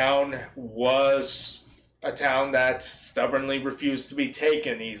this town was a town that stubbornly refused to be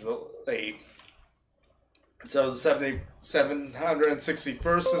taken easily. So the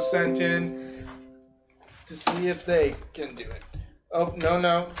 761st is sent in to see if they can do it. Oh,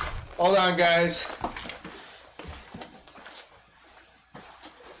 no. Hold on, guys.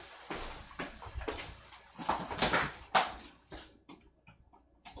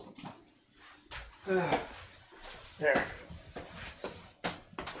 There.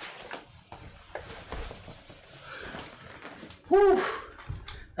 Whew.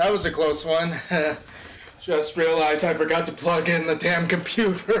 That was a close one. Just realized I forgot to plug in the damn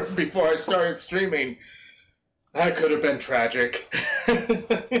computer before I started streaming. That could have been tragic.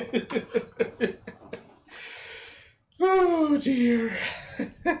 Oh dear.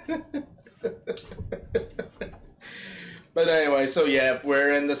 But anyway, so yeah,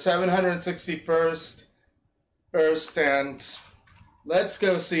 we're in the 761st and let's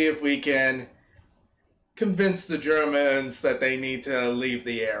go see if we can convince the Germans that they need to leave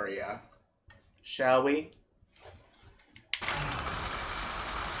the area. Shall we?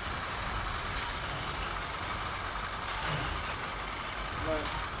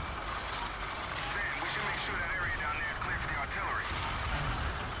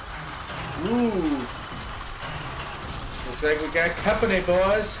 Ooh. Looks like we got company,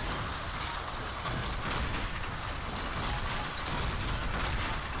 boys.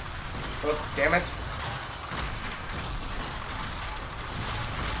 Oh, damn it.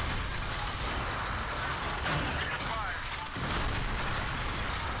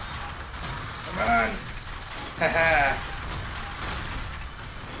 Come on. Haha.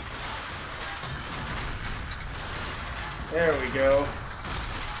 There we go.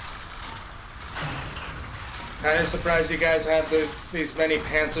 Kind of surprised you guys have these many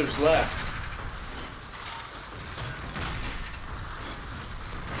Panzers left.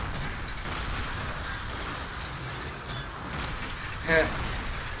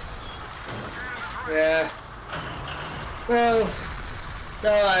 Yeah. Well,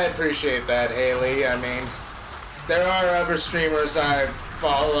 I appreciate that, Haley. I mean, there are other streamers I've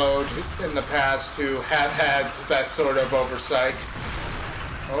followed in the past who have had that sort of oversight.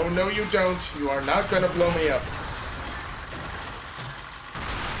 Oh, no, you don't. You are not going to blow me up.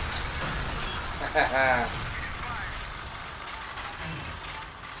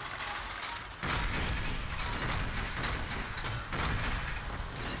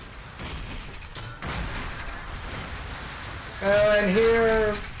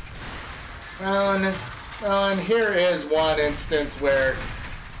 And here is one instance where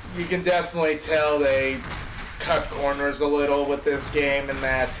you can definitely tell they cut corners a little with this game, in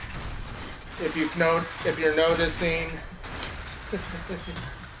that if you're noticing,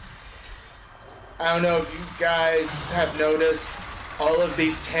 I don't know if you guys have noticed, all of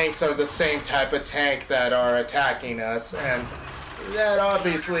these tanks are the same type of tank that are attacking us, and that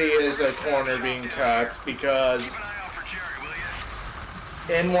obviously is a corner being cut, because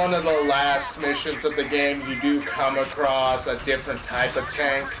in one of the last missions of the game you do come across a different type of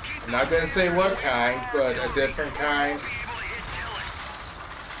tank. I'm not going to say what kind, but a different kind.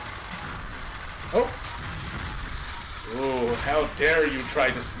 Oh! Ooh, how dare you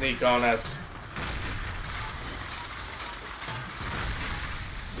try to sneak on us.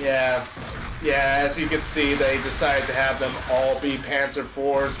 Yeah, as you can see, they decided to have them all be Panzer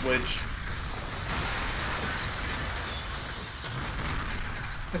IVs, which...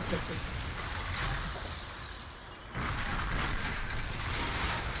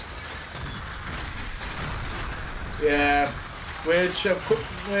 yeah, which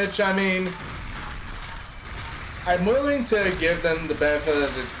I mean, I'm willing to give them the benefit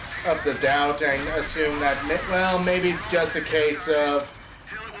of the doubt and assume that, well, maybe it's just a case of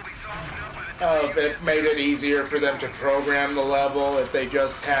it made it easier for them to program the level if they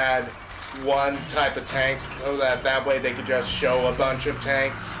just had one type of tanks, so that way they could just show a bunch of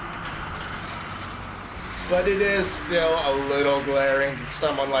tanks. But it is still a little glaring to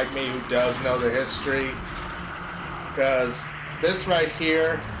someone like me who does know the history, because this right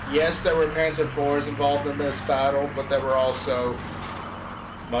here, yes, there were Panzer IVs involved in this battle, but there were also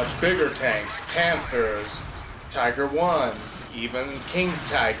much bigger tanks, Panthers, Tiger 1s, even King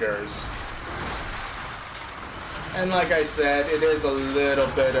Tigers. And like I said, it is a little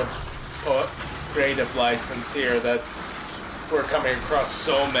bit of creative license here that we're coming across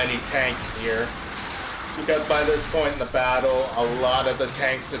so many tanks here. Because by this point in the battle, a lot of the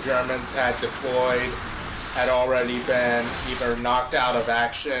tanks the Germans had deployed had already been either knocked out of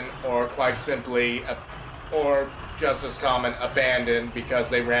action or quite simply, or just as common, abandoned because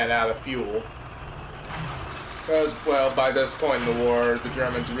they ran out of fuel. Because, well, by this point in the war, the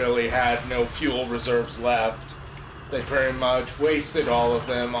Germans really had no fuel reserves left. They pretty much wasted all of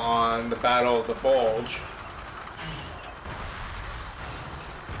them on the Battle of the Bulge.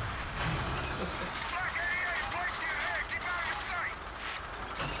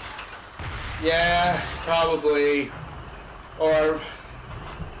 Yeah, probably. Or,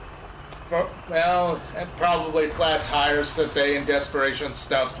 well, probably flat tires that they, in desperation,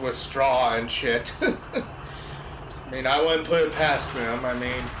 stuffed with straw and shit. I mean, I wouldn't put it past them. I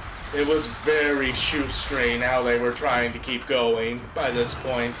mean, it was very shoestring how they were trying to keep going by this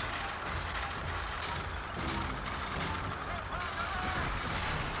point.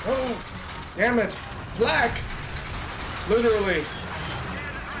 Oh, damn it. Flak! Literally.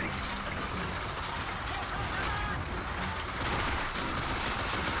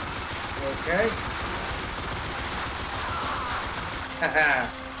 Okay. Haha.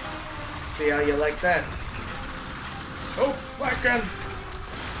 See how you like that? Oh, flak gun!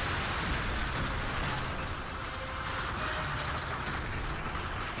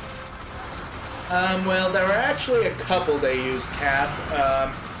 Well, there were actually a couple they used, Cap.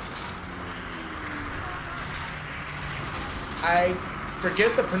 I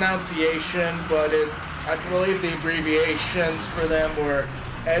forget the pronunciation, but I believe the abbreviations for them were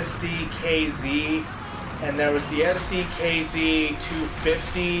SDKZ, and there was the SDKZ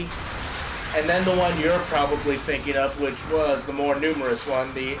 250, and then the one you're probably thinking of, which was the more numerous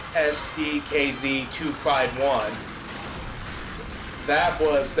one, the SDKZ 251. That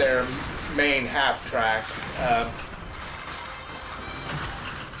was their main half-track.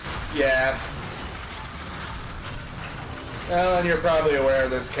 Yeah. Well, and you're probably aware of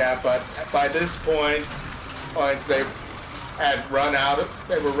this, Cap, but by this point, once they were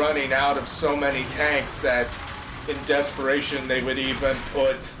running out of so many tanks that in desperation they would even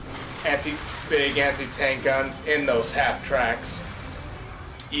put big anti-tank guns in those half-tracks,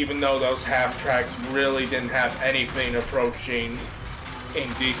 even though those half-tracks really didn't have anything approaching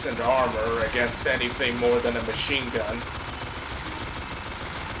indecent armor against anything more than a machine gun.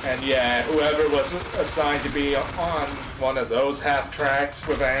 And yeah, whoever was assigned to be on one of those half-tracks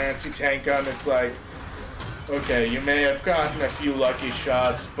with an anti-tank gun, it's like, okay, you may have gotten a few lucky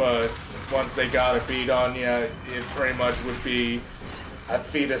shots, but once they got a beat on you, it pretty much would be a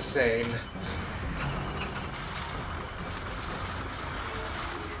feat of sane.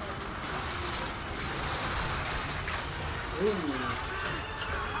 Ooh.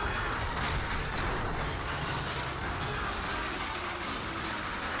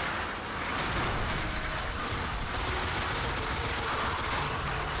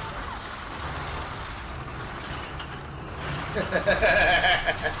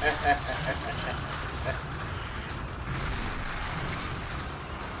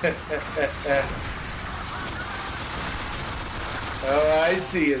 Oh, I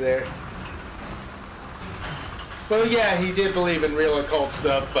see you there. Well, yeah, he did believe in real occult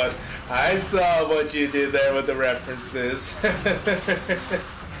stuff, but I saw what you did there with the references.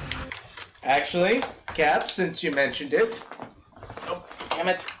 Actually, Cap, since you mentioned it. Oh, damn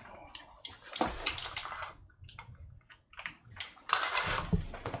it.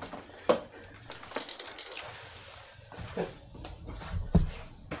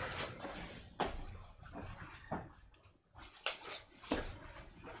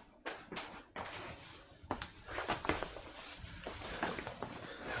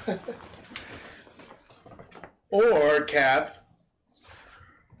 Or, Cap,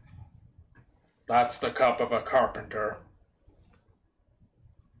 that's the cup of a carpenter.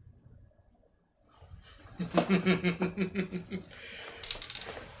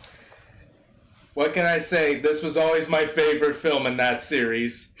 What can I say? This was always my favorite film in that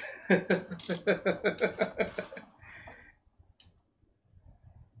series.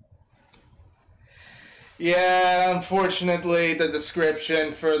 Yeah, unfortunately, the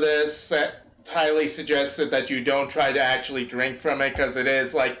description for this highly suggested that you don't try to actually drink from it, because it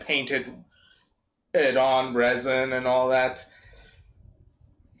is like painted it on resin and all that.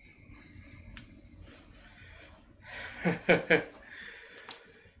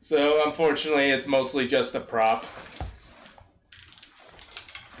 So, unfortunately, it's mostly just a prop.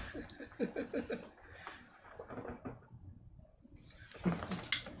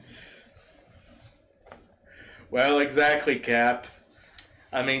 Well, exactly, Cap.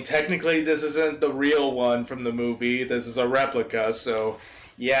 I mean, technically, this isn't the real one from the movie. This is a replica, so...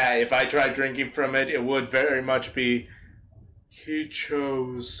 Yeah, if I tried drinking from it, it would very much be... He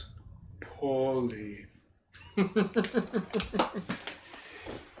chose poorly.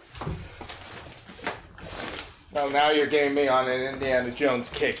 Well, now you're getting me on an Indiana Jones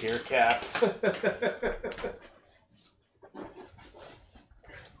kick here, Cap.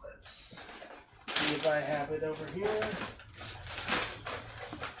 Let's see if I have it over here.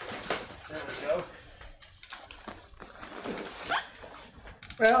 There we go.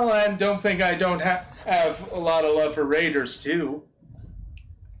 Well, and don't think I don't have a lot of love for Raiders, too.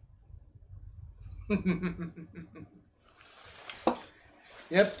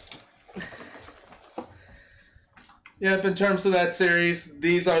 Yep. Yep, in terms of that series,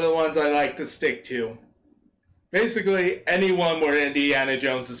 these are the ones I like to stick to. Basically, anyone where Indiana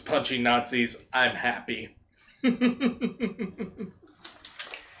Jones is punching Nazis, I'm happy.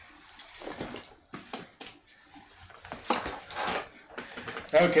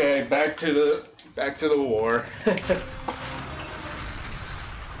 Okay, back to the war.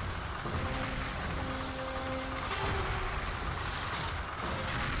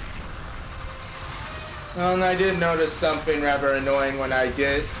 Well, and I did notice something rather annoying when I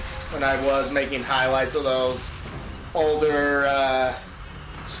was making highlights of those older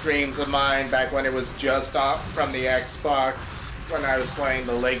streams of mine back when it was just off from the Xbox when I was playing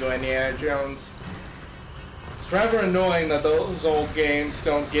the Lego Indiana Jones. It's rather annoying that those old games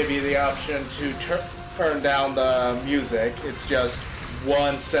don't give you the option to turn down the music. It's just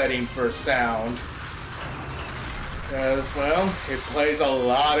one setting for sound. Because, well, it plays a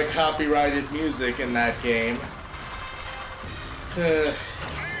lot of copyrighted music in that game.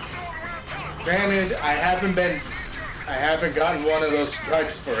 Granted, I haven't gotten one of those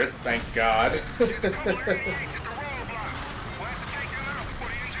strikes for it, thank God.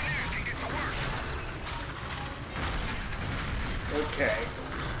 Okay.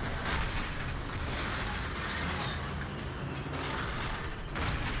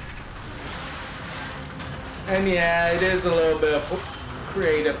 And yeah, it is a little bit of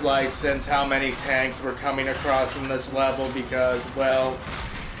creative license how many tanks we're coming across in this level because, well,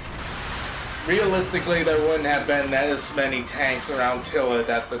 realistically there wouldn't have been as many tanks around Tillet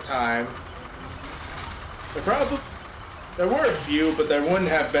at the time. There were a few, but there wouldn't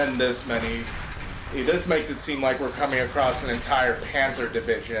have been this many. This makes it seem like we're coming across an entire Panzer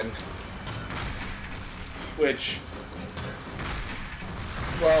Division. Which...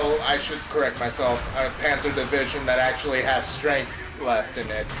 Well, I should correct myself. A Panzer Division that actually has strength left in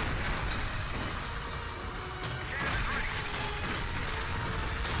it.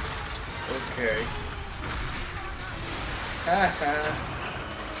 Okay. Haha.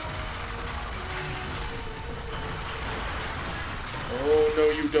 Oh, no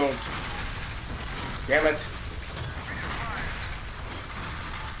you don't. Damn it.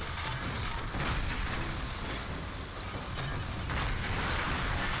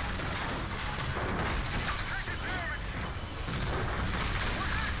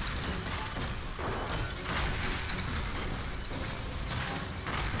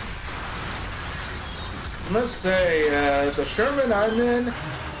 I must say, the Sherman I'm in,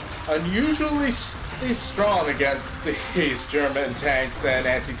 unusually strong against these German tanks and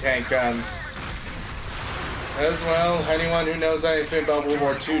anti-tank guns. As well, anyone who knows anything about World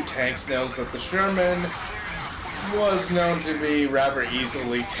War II tanks knows that the Sherman was known to be rather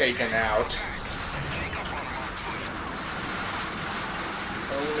easily taken out.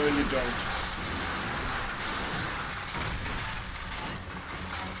 Oh no you don't.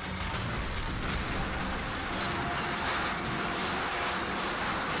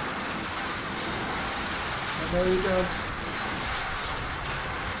 No, you don't.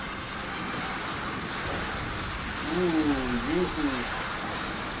 Ooh, yoo-hoo.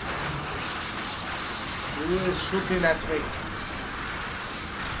 Who is shooting at me?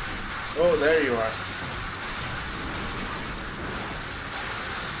 Oh, there you are.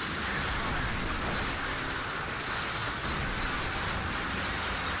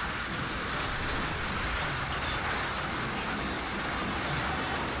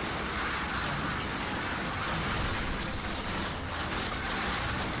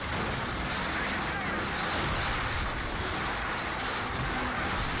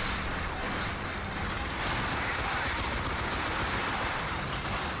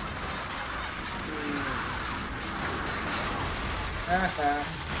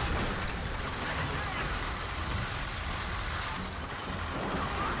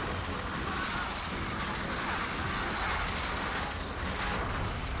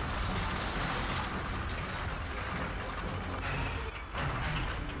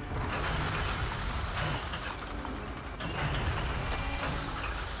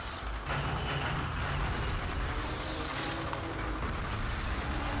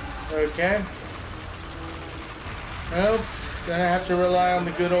 Okay. Well, gonna have to rely on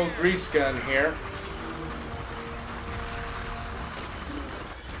the good old grease gun here.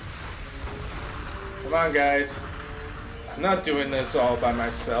 Come on, guys. I'm not doing this all by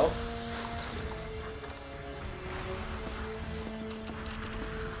myself.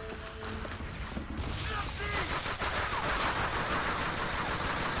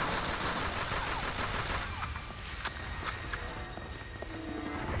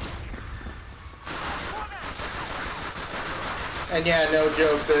 And yeah, no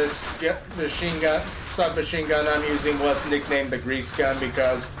joke, this submachine gun I'm using was nicknamed the grease gun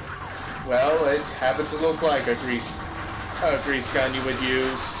because, well, it happened to look like a grease gun you would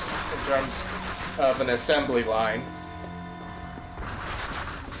use in terms of an assembly line.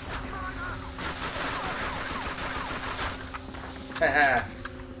 Haha.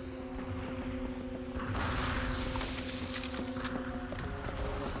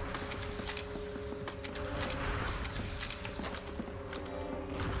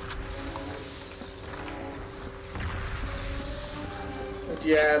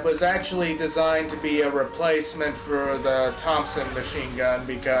 Yeah, it was actually designed to be a replacement for the Thompson machine gun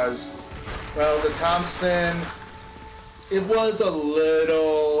because, well, the Thompson, it was a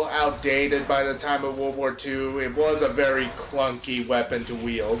little outdated by the time of World War II. It was a very clunky weapon to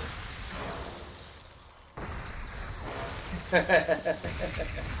wield.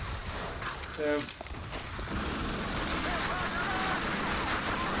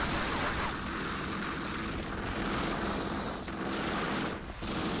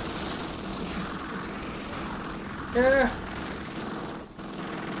 Yeah.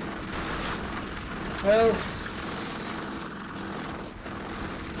 Well,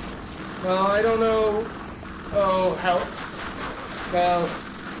 I don't know. Well,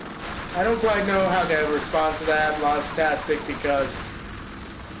 I don't quite know how to respond to that, Lost-tastic, because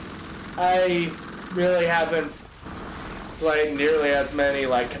I really haven't played nearly as many,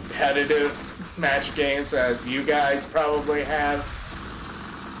 like, competitive match games as you guys probably have.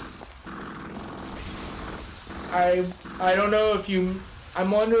 I don't know if you...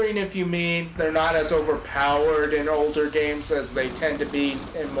 I'm wondering if you mean they're not as overpowered in older games as they tend to be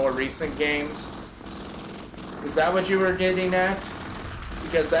in more recent games. Is that what you were getting at?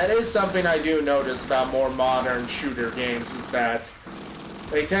 Because that is something I do notice about more modern shooter games, is that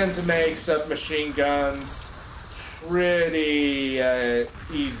they tend to make submachine guns pretty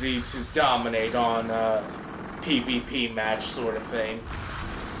easy to dominate on a PvP match sort of thing.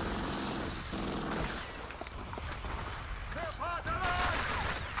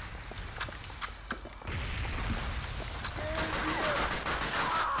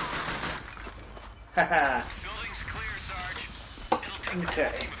 Haha. Building's clear, Sarge. It'll take the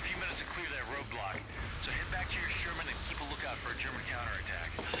Okay. team a few minutes to clear that roadblock. So head back to your Sherman and keep a lookout for a German counterattack.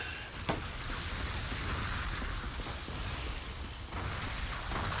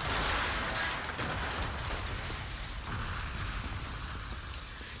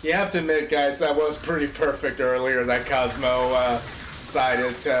 You have to admit, guys, that was pretty perfect earlier, that Cosmo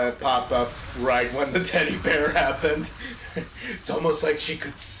decided to pop up right when the teddy bear happened. It's almost like she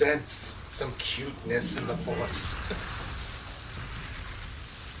could sense some cuteness in the Force.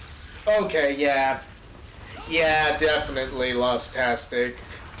 Okay, yeah. Yeah, definitely Lost-tastic.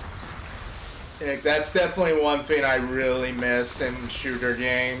 That's definitely one thing I really miss in shooter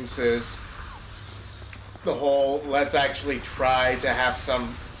games is the whole, let's actually try to have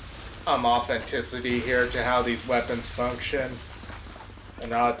some authenticity here to how these weapons function. And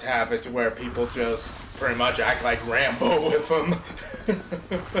not to have it to where people just pretty much act like Rambo with them.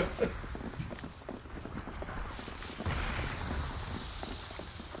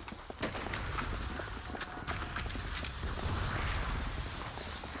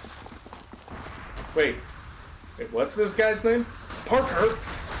 Wait, what's this guy's name? Parker?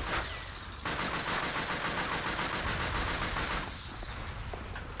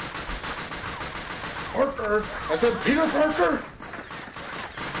 Parker? I said Peter Parker?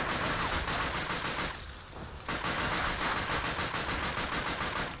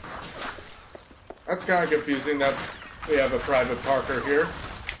 That's kind of confusing that we have a Private Parker here.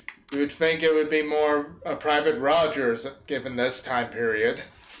 You would think it would be more a Private Rogers given this time period.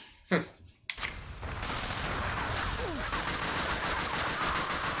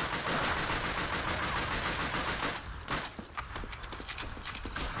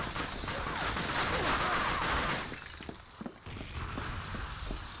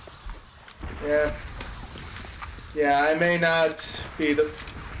 Yeah. Yeah, I may not be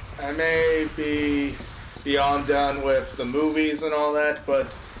I may be beyond done with the movies and all that,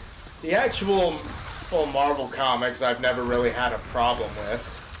 but the actual Marvel comics I've never really had a problem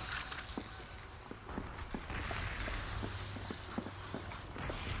with.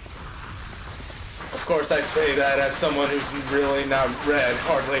 Of course, I say that as someone who's really not read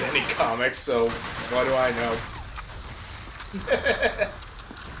hardly any comics, so what do I know?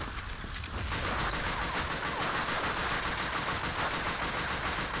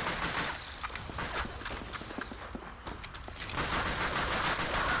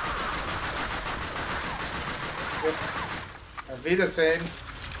 Vida same.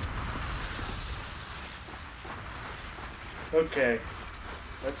 Okay.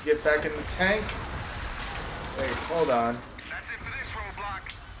 Let's get back in the tank. Wait, hold on. That's it for this roadblock.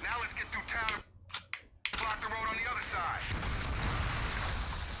 Now let's get through town and block the road on the other side.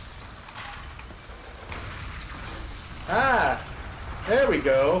 Ah! There we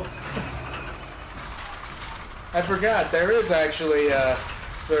go. I forgot, there is actually a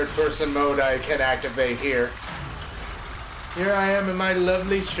third-person mode I can activate here. Here I am in my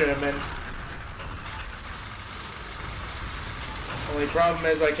lovely Sherman. Only problem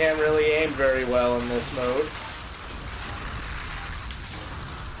is I can't really aim very well in this mode.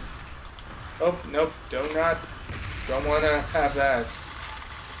 Oh, nope, don't want to have that.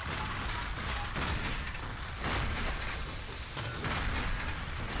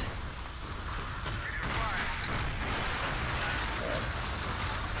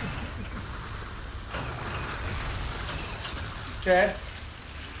 Okay.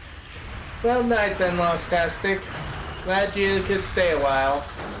 Well, night then, Lost-tastic. Glad you could stay a while.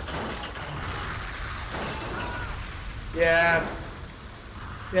 Yeah,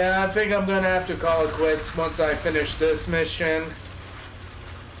 I think I'm gonna have to call it quits once I finish this mission.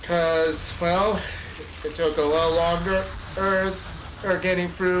 Cause, well, it took a little longer or getting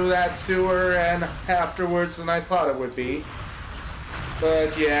through that sewer and afterwards than I thought it would be.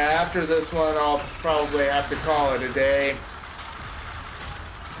 But yeah, after this one I'll probably have to call it a day.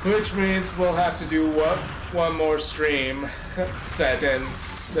 Which means we'll have to do one more stream set in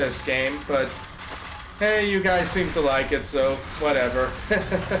this game, but hey, you guys seem to like it, so whatever.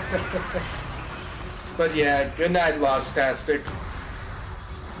 But yeah, good night, Lost-tastic.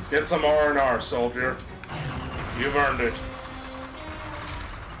 Get some R&R, soldier. You've earned it.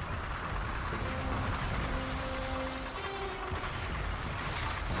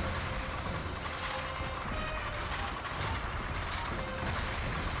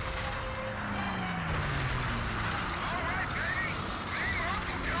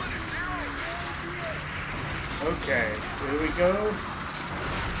 Okay, here we go.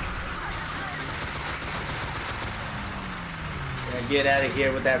 Gonna get out of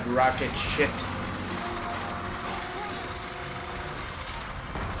here with that rocket shit.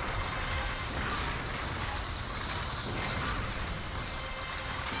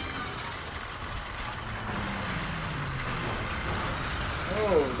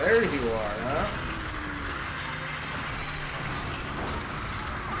 Oh, there you are, huh?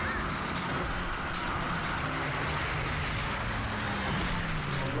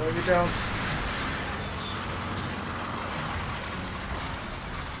 No, you don't.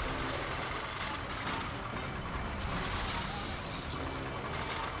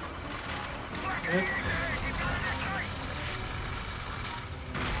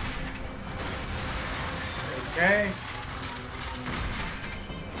 Okay.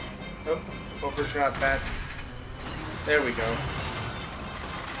 Oh, overshot that. There we go.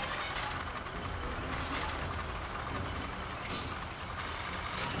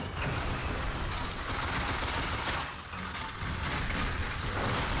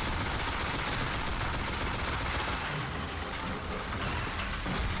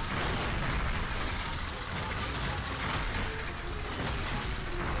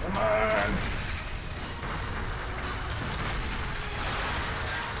 Come on.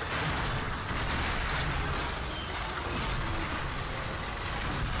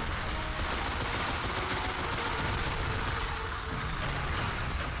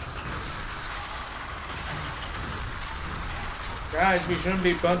 Guys, we shouldn't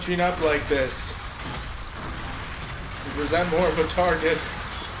be bunching up like this. We present more of a target.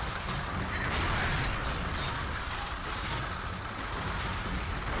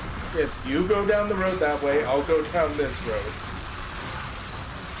 Yes, you go down the road that way, I'll go down this road.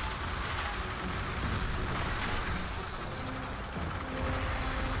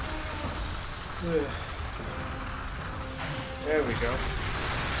 There we go.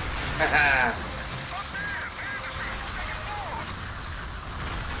 Haha.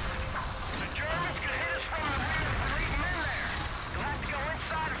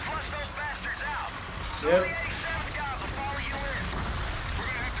 Yep.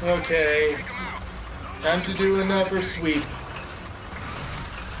 Okay. Time to do another sweep.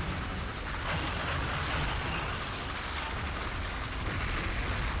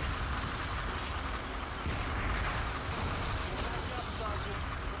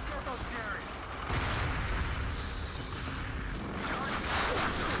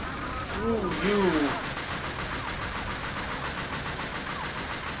 Ooh, you.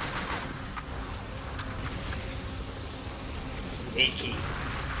 Sneaky.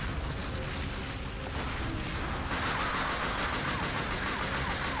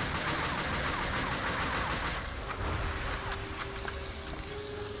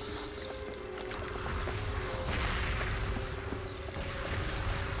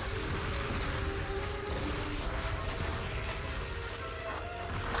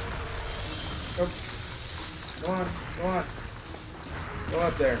 Oh. Go on, go on. Go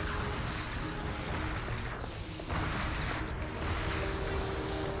up there.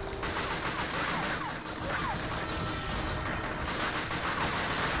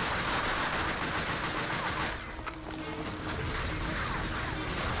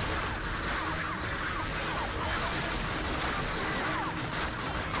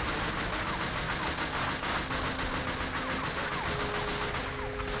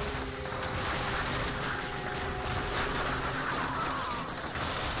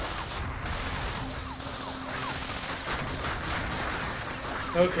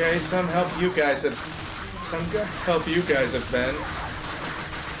 Okay, some help you guys have been.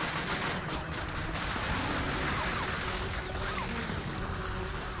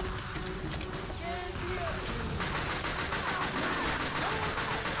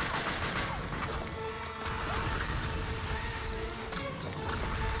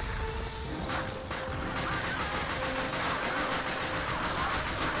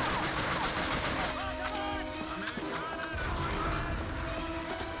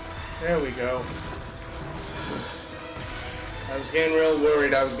 There we go. I was getting real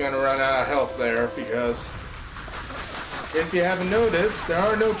worried I was going to run out of health there because, in case you haven't noticed, there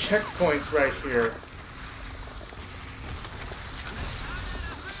are no checkpoints right here.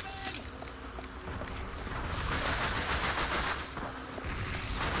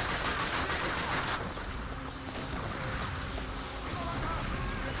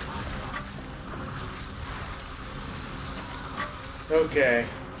 Okay.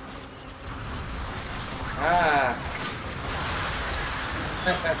 Ah.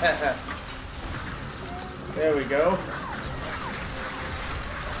 There we go.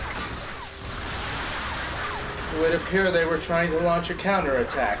 It would appear they were trying to launch a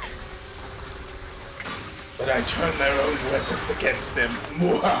counterattack. But I turned their own weapons against them.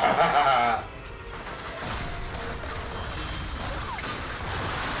 Mwahaha!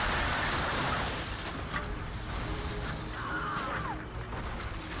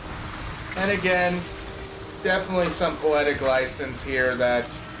 And again, definitely some poetic license here that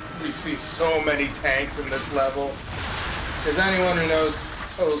we see so many tanks in this level. Because anyone who knows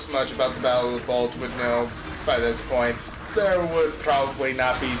much about the Battle of the Bulge would know by this point, there would probably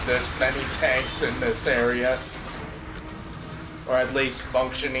not be this many tanks in this area. Or at least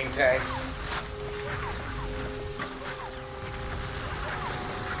functioning tanks.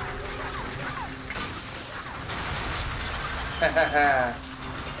 Hahaha.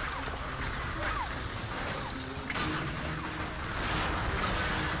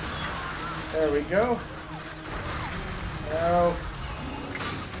 There we go. Now.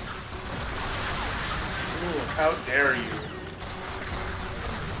 Ooh, how dare you.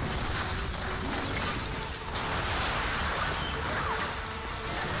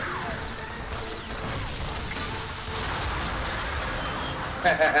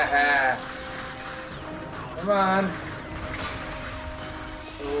 Come on.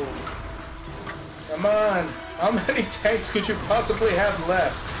 Ooh. Come on. How many tanks could you possibly have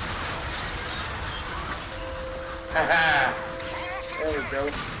left? Haha! There we go.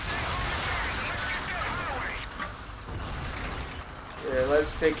 Here,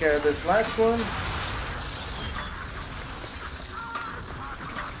 let's take care of this last one.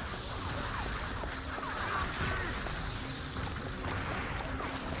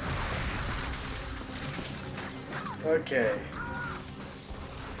 Okay.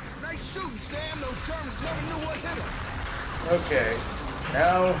 Nice shooting, Sam. Those Germans never knew what hit them. Okay.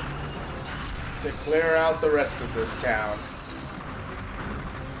 Now to clear out the rest of this town.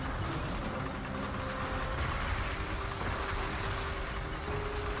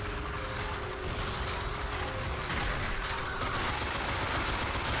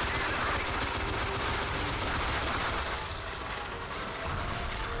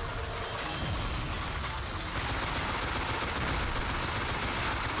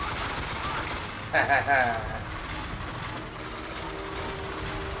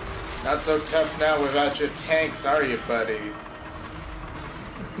 Not so tough now without your tanks, are you, buddy?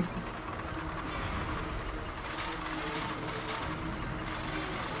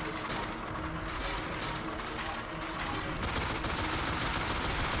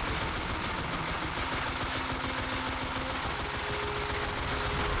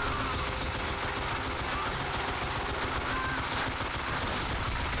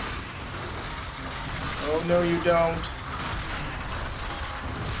 Oh, no, you don't.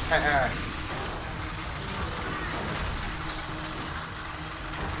 Haha.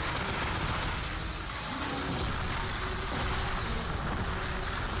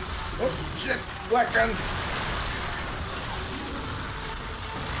 Oh, shit. Black gun.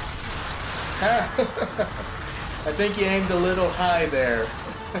 I think you aimed a little high there.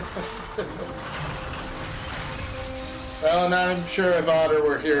 Well, and I'm sure if Otter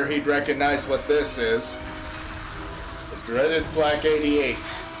were here, he'd recognize what this is. The dreaded Flak 88,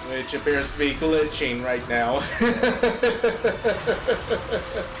 which appears to be glitching right now.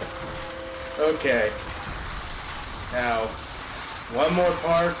 Okay. Now, one more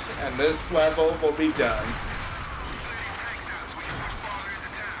part, and this level will be done.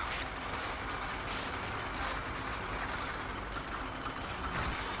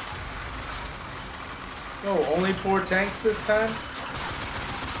 Oh, only 4 tanks this time?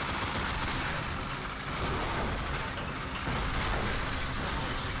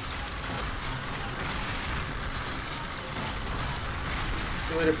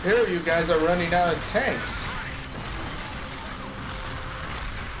 It would appear you guys are running out of tanks.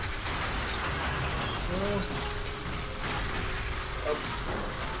 Oh,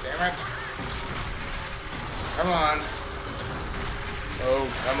 damn it. Come on. Oh,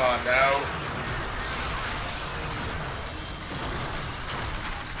 come on now.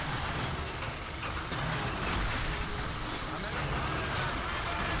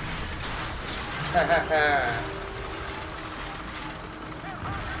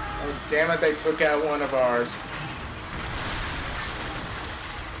 Oh, damn it, they took out one of ours.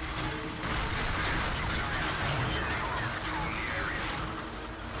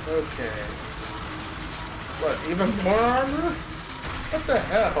 Okay. What, even more armor? What the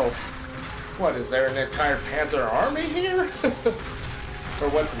hell? What, is there an entire Panzer army here? Or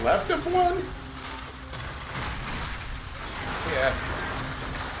what's left of one? Yeah.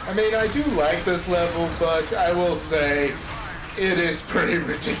 I mean, I do like this level, but I will say it is pretty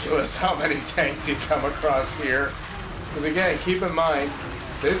ridiculous how many tanks you come across here. Because again, keep in mind,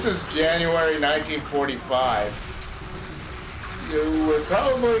 this is January 1945. You were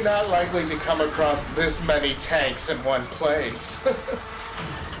probably not likely to come across this many tanks in one place. At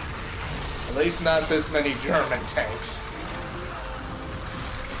least not this many German tanks.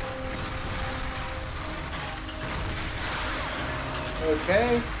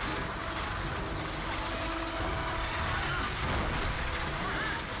 Okay.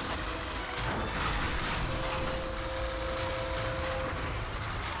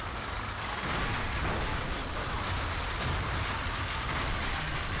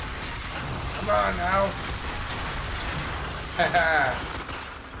 Come on now. Haha.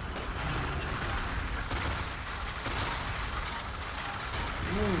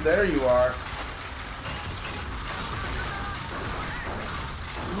 There you are.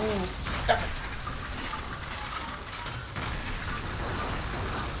 Ooh, stop it.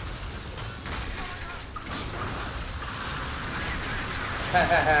 Ha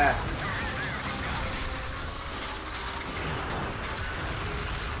ha ha.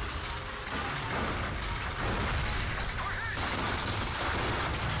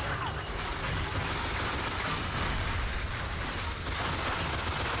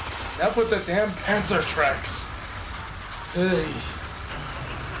 Enough with the damn Panzer Shreks. Hey.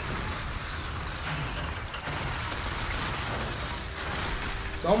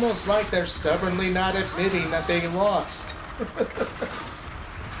 It's almost like they're stubbornly not admitting that they lost.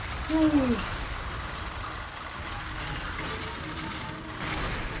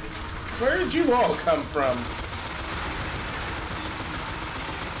 Where did you all come from?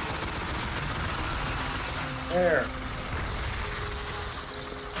 There.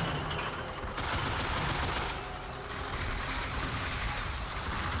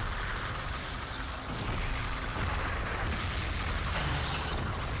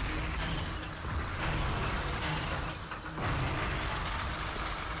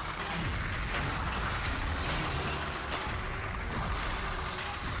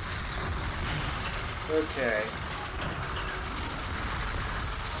 Okay.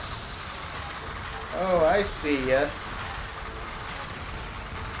 Oh, I see ya.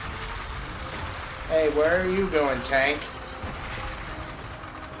 Hey, where are you going, tank?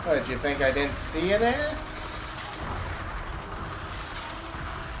 What, you think I didn't see you there?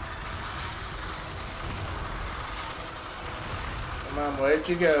 Come on, where'd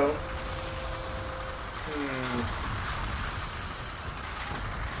you go?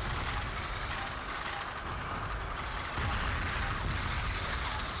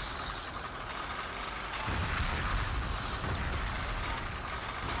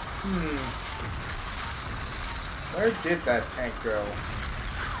 Where did that tank go?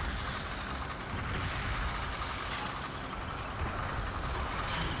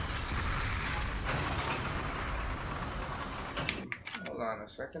 Hold on a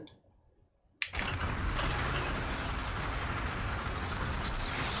second.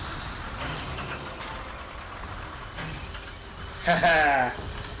 Haha!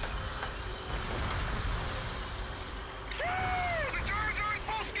 The Germans are in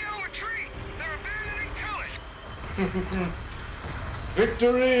full-scale retreat! They're abandoning Tillich!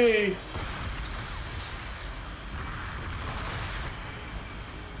 Victory!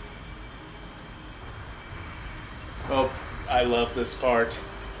 Oh, I love this part.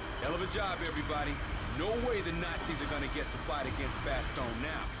 Hell of a job, everybody. No way the Nazis are gonna get supplied against Bastogne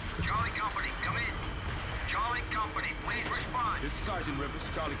now. Charlie Company, come in. Charlie Company, please respond. This is Sergeant Rivers,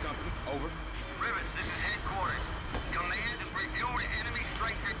 Charlie Company. Over. Rivers, this is headquarters. Command has reviewed enemy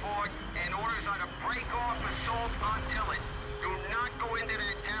strength report and orders are to break off assault on Tillich. Do not go into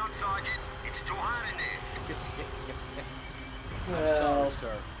that town, Sergeant. It's too hot in there. I'm sorry,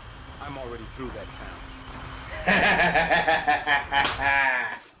 sir. I'm already through that town.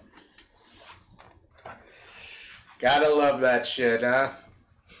 Gotta love that shit, huh?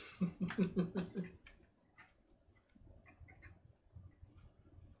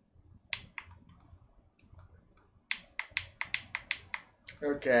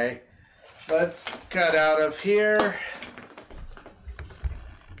 Okay, let's cut out of here,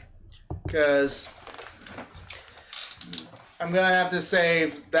 because I'm gonna have to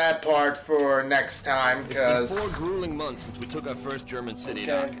save that part for next time, because... It's been 4 grueling months since we took our first German city,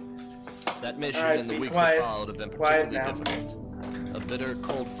 Doc. That mission Alright, and the be weeks quiet. that followed have been Quiet particularly now. difficult. A bitter,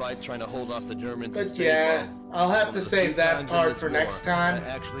 cold fight trying to hold off the Germans. But and stay yeah, low. I'll have One to of the save few that times in part this for war, next time. I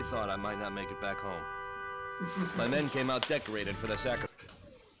actually thought I might not make it back home. My men came out decorated for their sacrifice.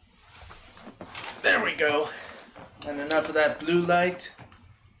 There we go. And enough of that blue light.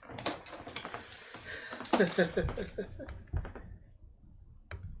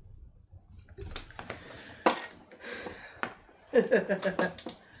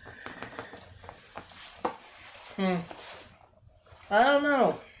 I don't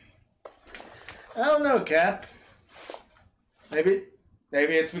know. I don't know, Cap. Maybe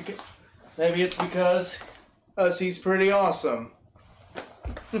it's because he's pretty awesome.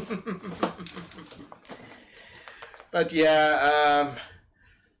 But yeah,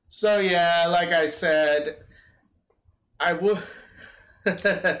 so yeah, like I said, I would...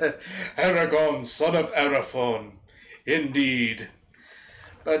 Aragon, son of Araphon. Indeed.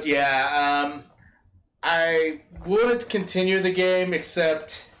 But yeah, I would continue the game,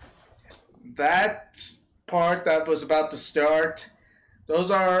 except that part that was about to start, those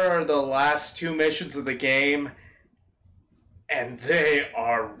are the last 2 missions of the game, and they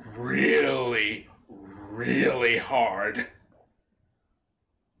are really, really hard.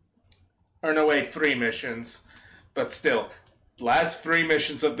 Or no, wait, 3 missions. But still, last 3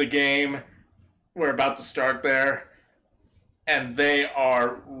 missions of the game, we're about to start there, and they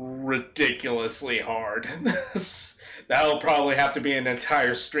are ridiculously hard. That'll probably have to be an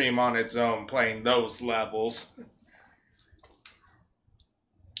entire stream on its own, playing those levels.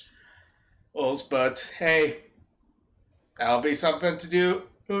 But hey, that'll be something to do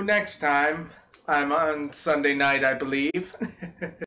next time. I'm on Sunday night, I believe.